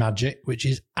Believe in Magic, which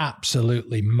is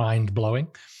absolutely mind-blowing.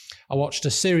 I watched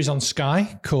a series on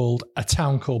Sky called A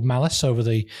Town Called Malice over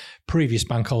the previous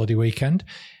bank holiday weekend,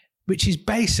 which is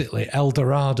basically El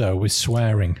Dorado with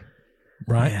swearing,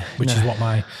 right? Yeah, which is what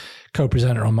my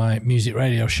co-presenter on my music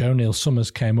radio show, Neil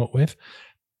Summers, came up with.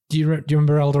 Do you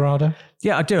remember El Dorado?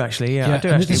 Yeah, I do actually. Yeah, I do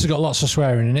and actually. This has got lots of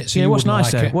swearing in it. So yeah, what's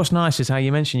nice like though? What's nice is how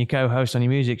you mentioned your co-host on your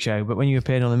music show, but when you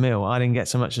appeared on the Mill, I didn't get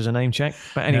so much as a name check.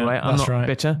 But anyway, I'm not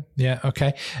bitter. Yeah,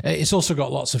 okay. It's also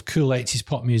got lots of cool 80s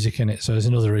pop music in it, so there's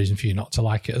another reason for you not to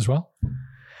like it as well.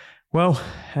 Well,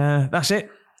 that's it.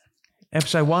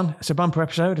 Episode 1. It's a bumper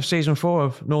episode of season 4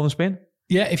 of Northern Spin.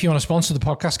 Yeah, if you want to sponsor the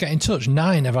podcast, get in touch.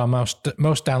 9 of our most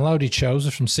downloaded shows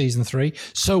are from season 3.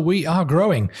 So we are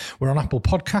growing. We're on Apple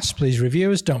Podcasts. Please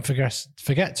review us. Don't forget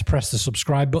to press the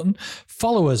subscribe button.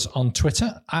 Follow us on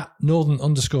Twitter at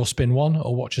Northern_Spin1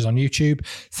 or watch us on YouTube.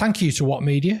 Thank you to What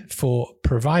Media for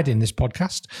providing this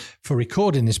podcast, for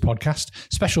recording this podcast.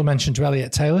 Special mention to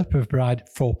Elliot Taylor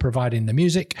for providing the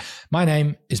music. My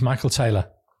name is Michael Taylor.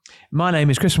 My name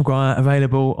is Chris Maguire,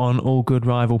 available on all good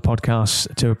rival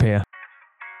podcasts to appear.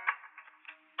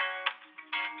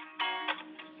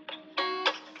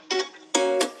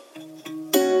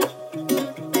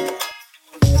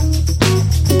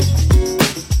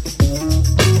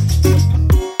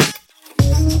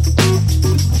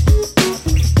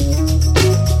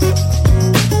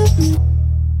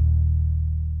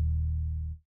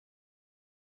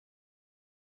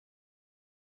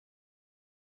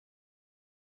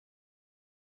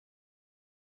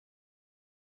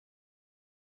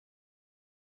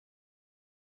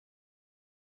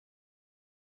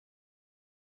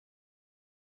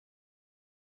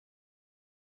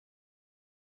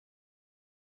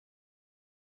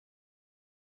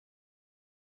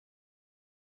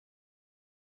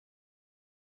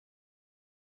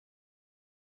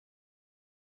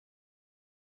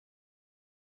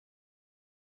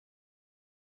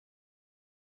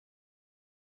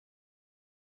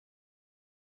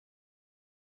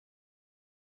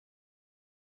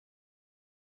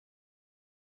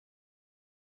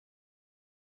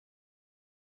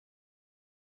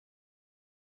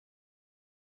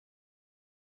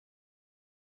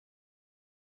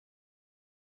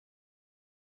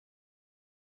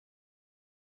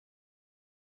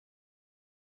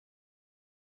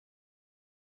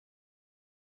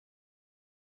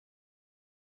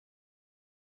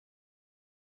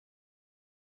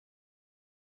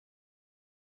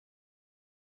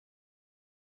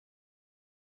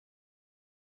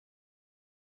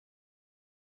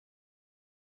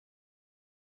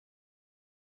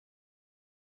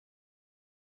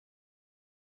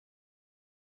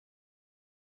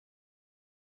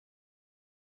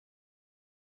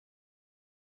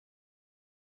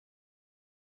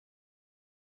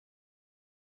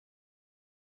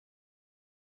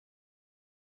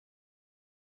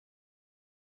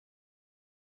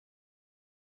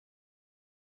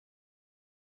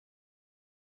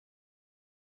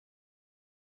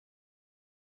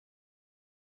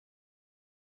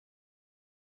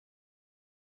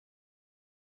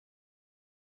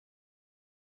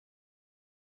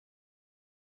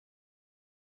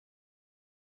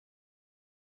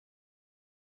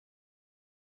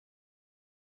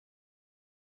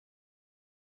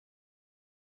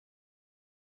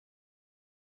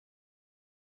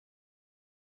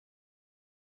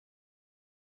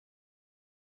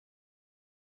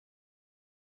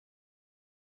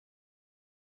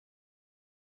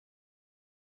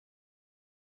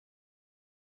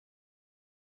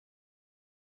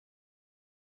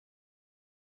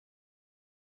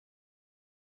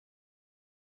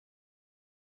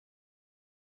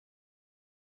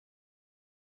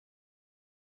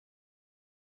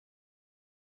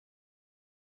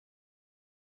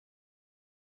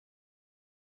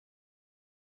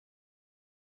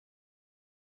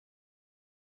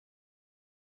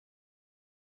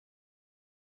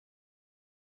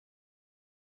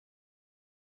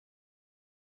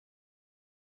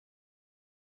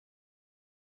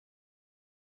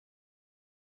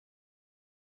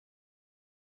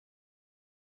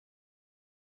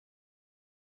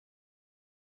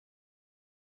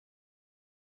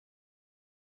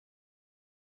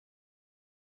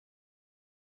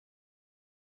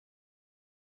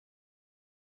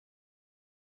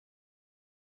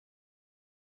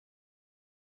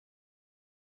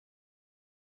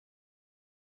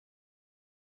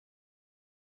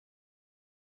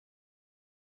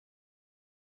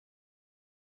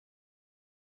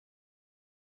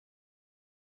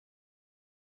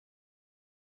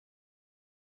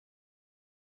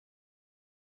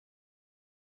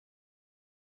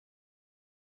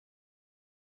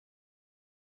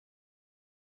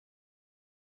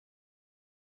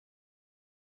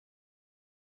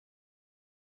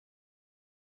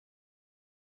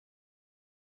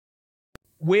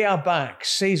 We are back.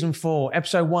 Season 4,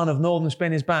 episode 1 of Northern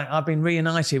Spin is back. I've been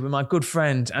reunited with my good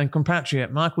friend and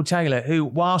compatriot, Michael Taylor, who,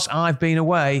 whilst I've been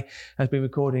away, has been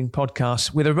recording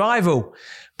podcasts with a rival.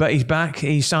 But he's back.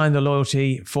 He signed the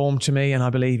loyalty form to me, and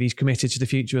I believe he's committed to the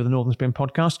future of the Northern Spin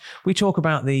podcast. We talk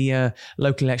about the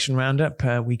local election roundup.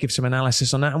 We give some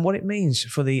analysis on that and what it means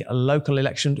for the local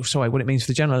election. What it means for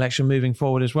the general election moving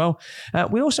forward as well.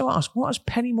 We also ask, what has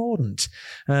Penny Mordaunt,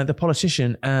 the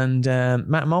politician, and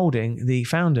Matt Moulding, the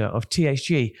founder of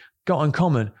THG, got in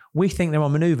common? We think they're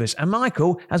on manoeuvres, and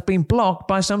Michael has been blocked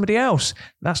by somebody else.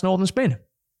 That's Northern Spin.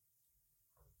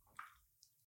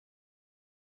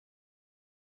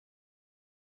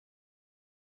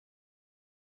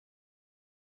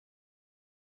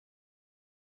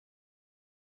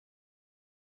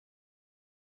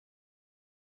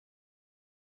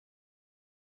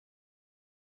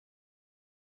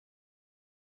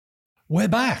 We're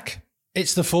back.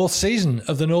 It's the 4th season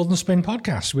of the Northern Spin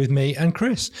podcast with me and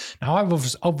Chris. Now, I've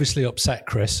obviously upset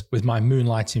Chris with my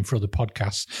moonlighting for other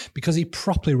podcasts because he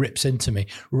properly rips into me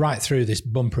right through this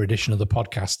bumper edition of the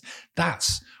podcast.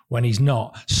 That's when he's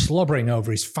not slobbering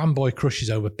over his fanboy crushes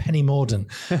over Penny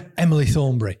Mordaunt, Emily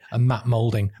Thornberry and Matt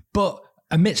Moulding. But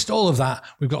amidst all of that,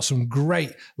 we've got some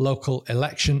great local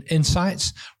election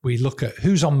insights. We look at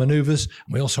who's on manoeuvres.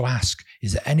 And we also ask,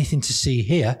 is there anything to see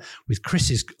here with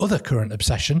Chris's other current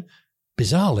obsession,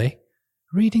 bizarrely,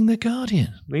 reading The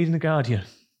Guardian? Reading The Guardian.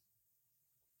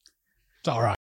 It's all right.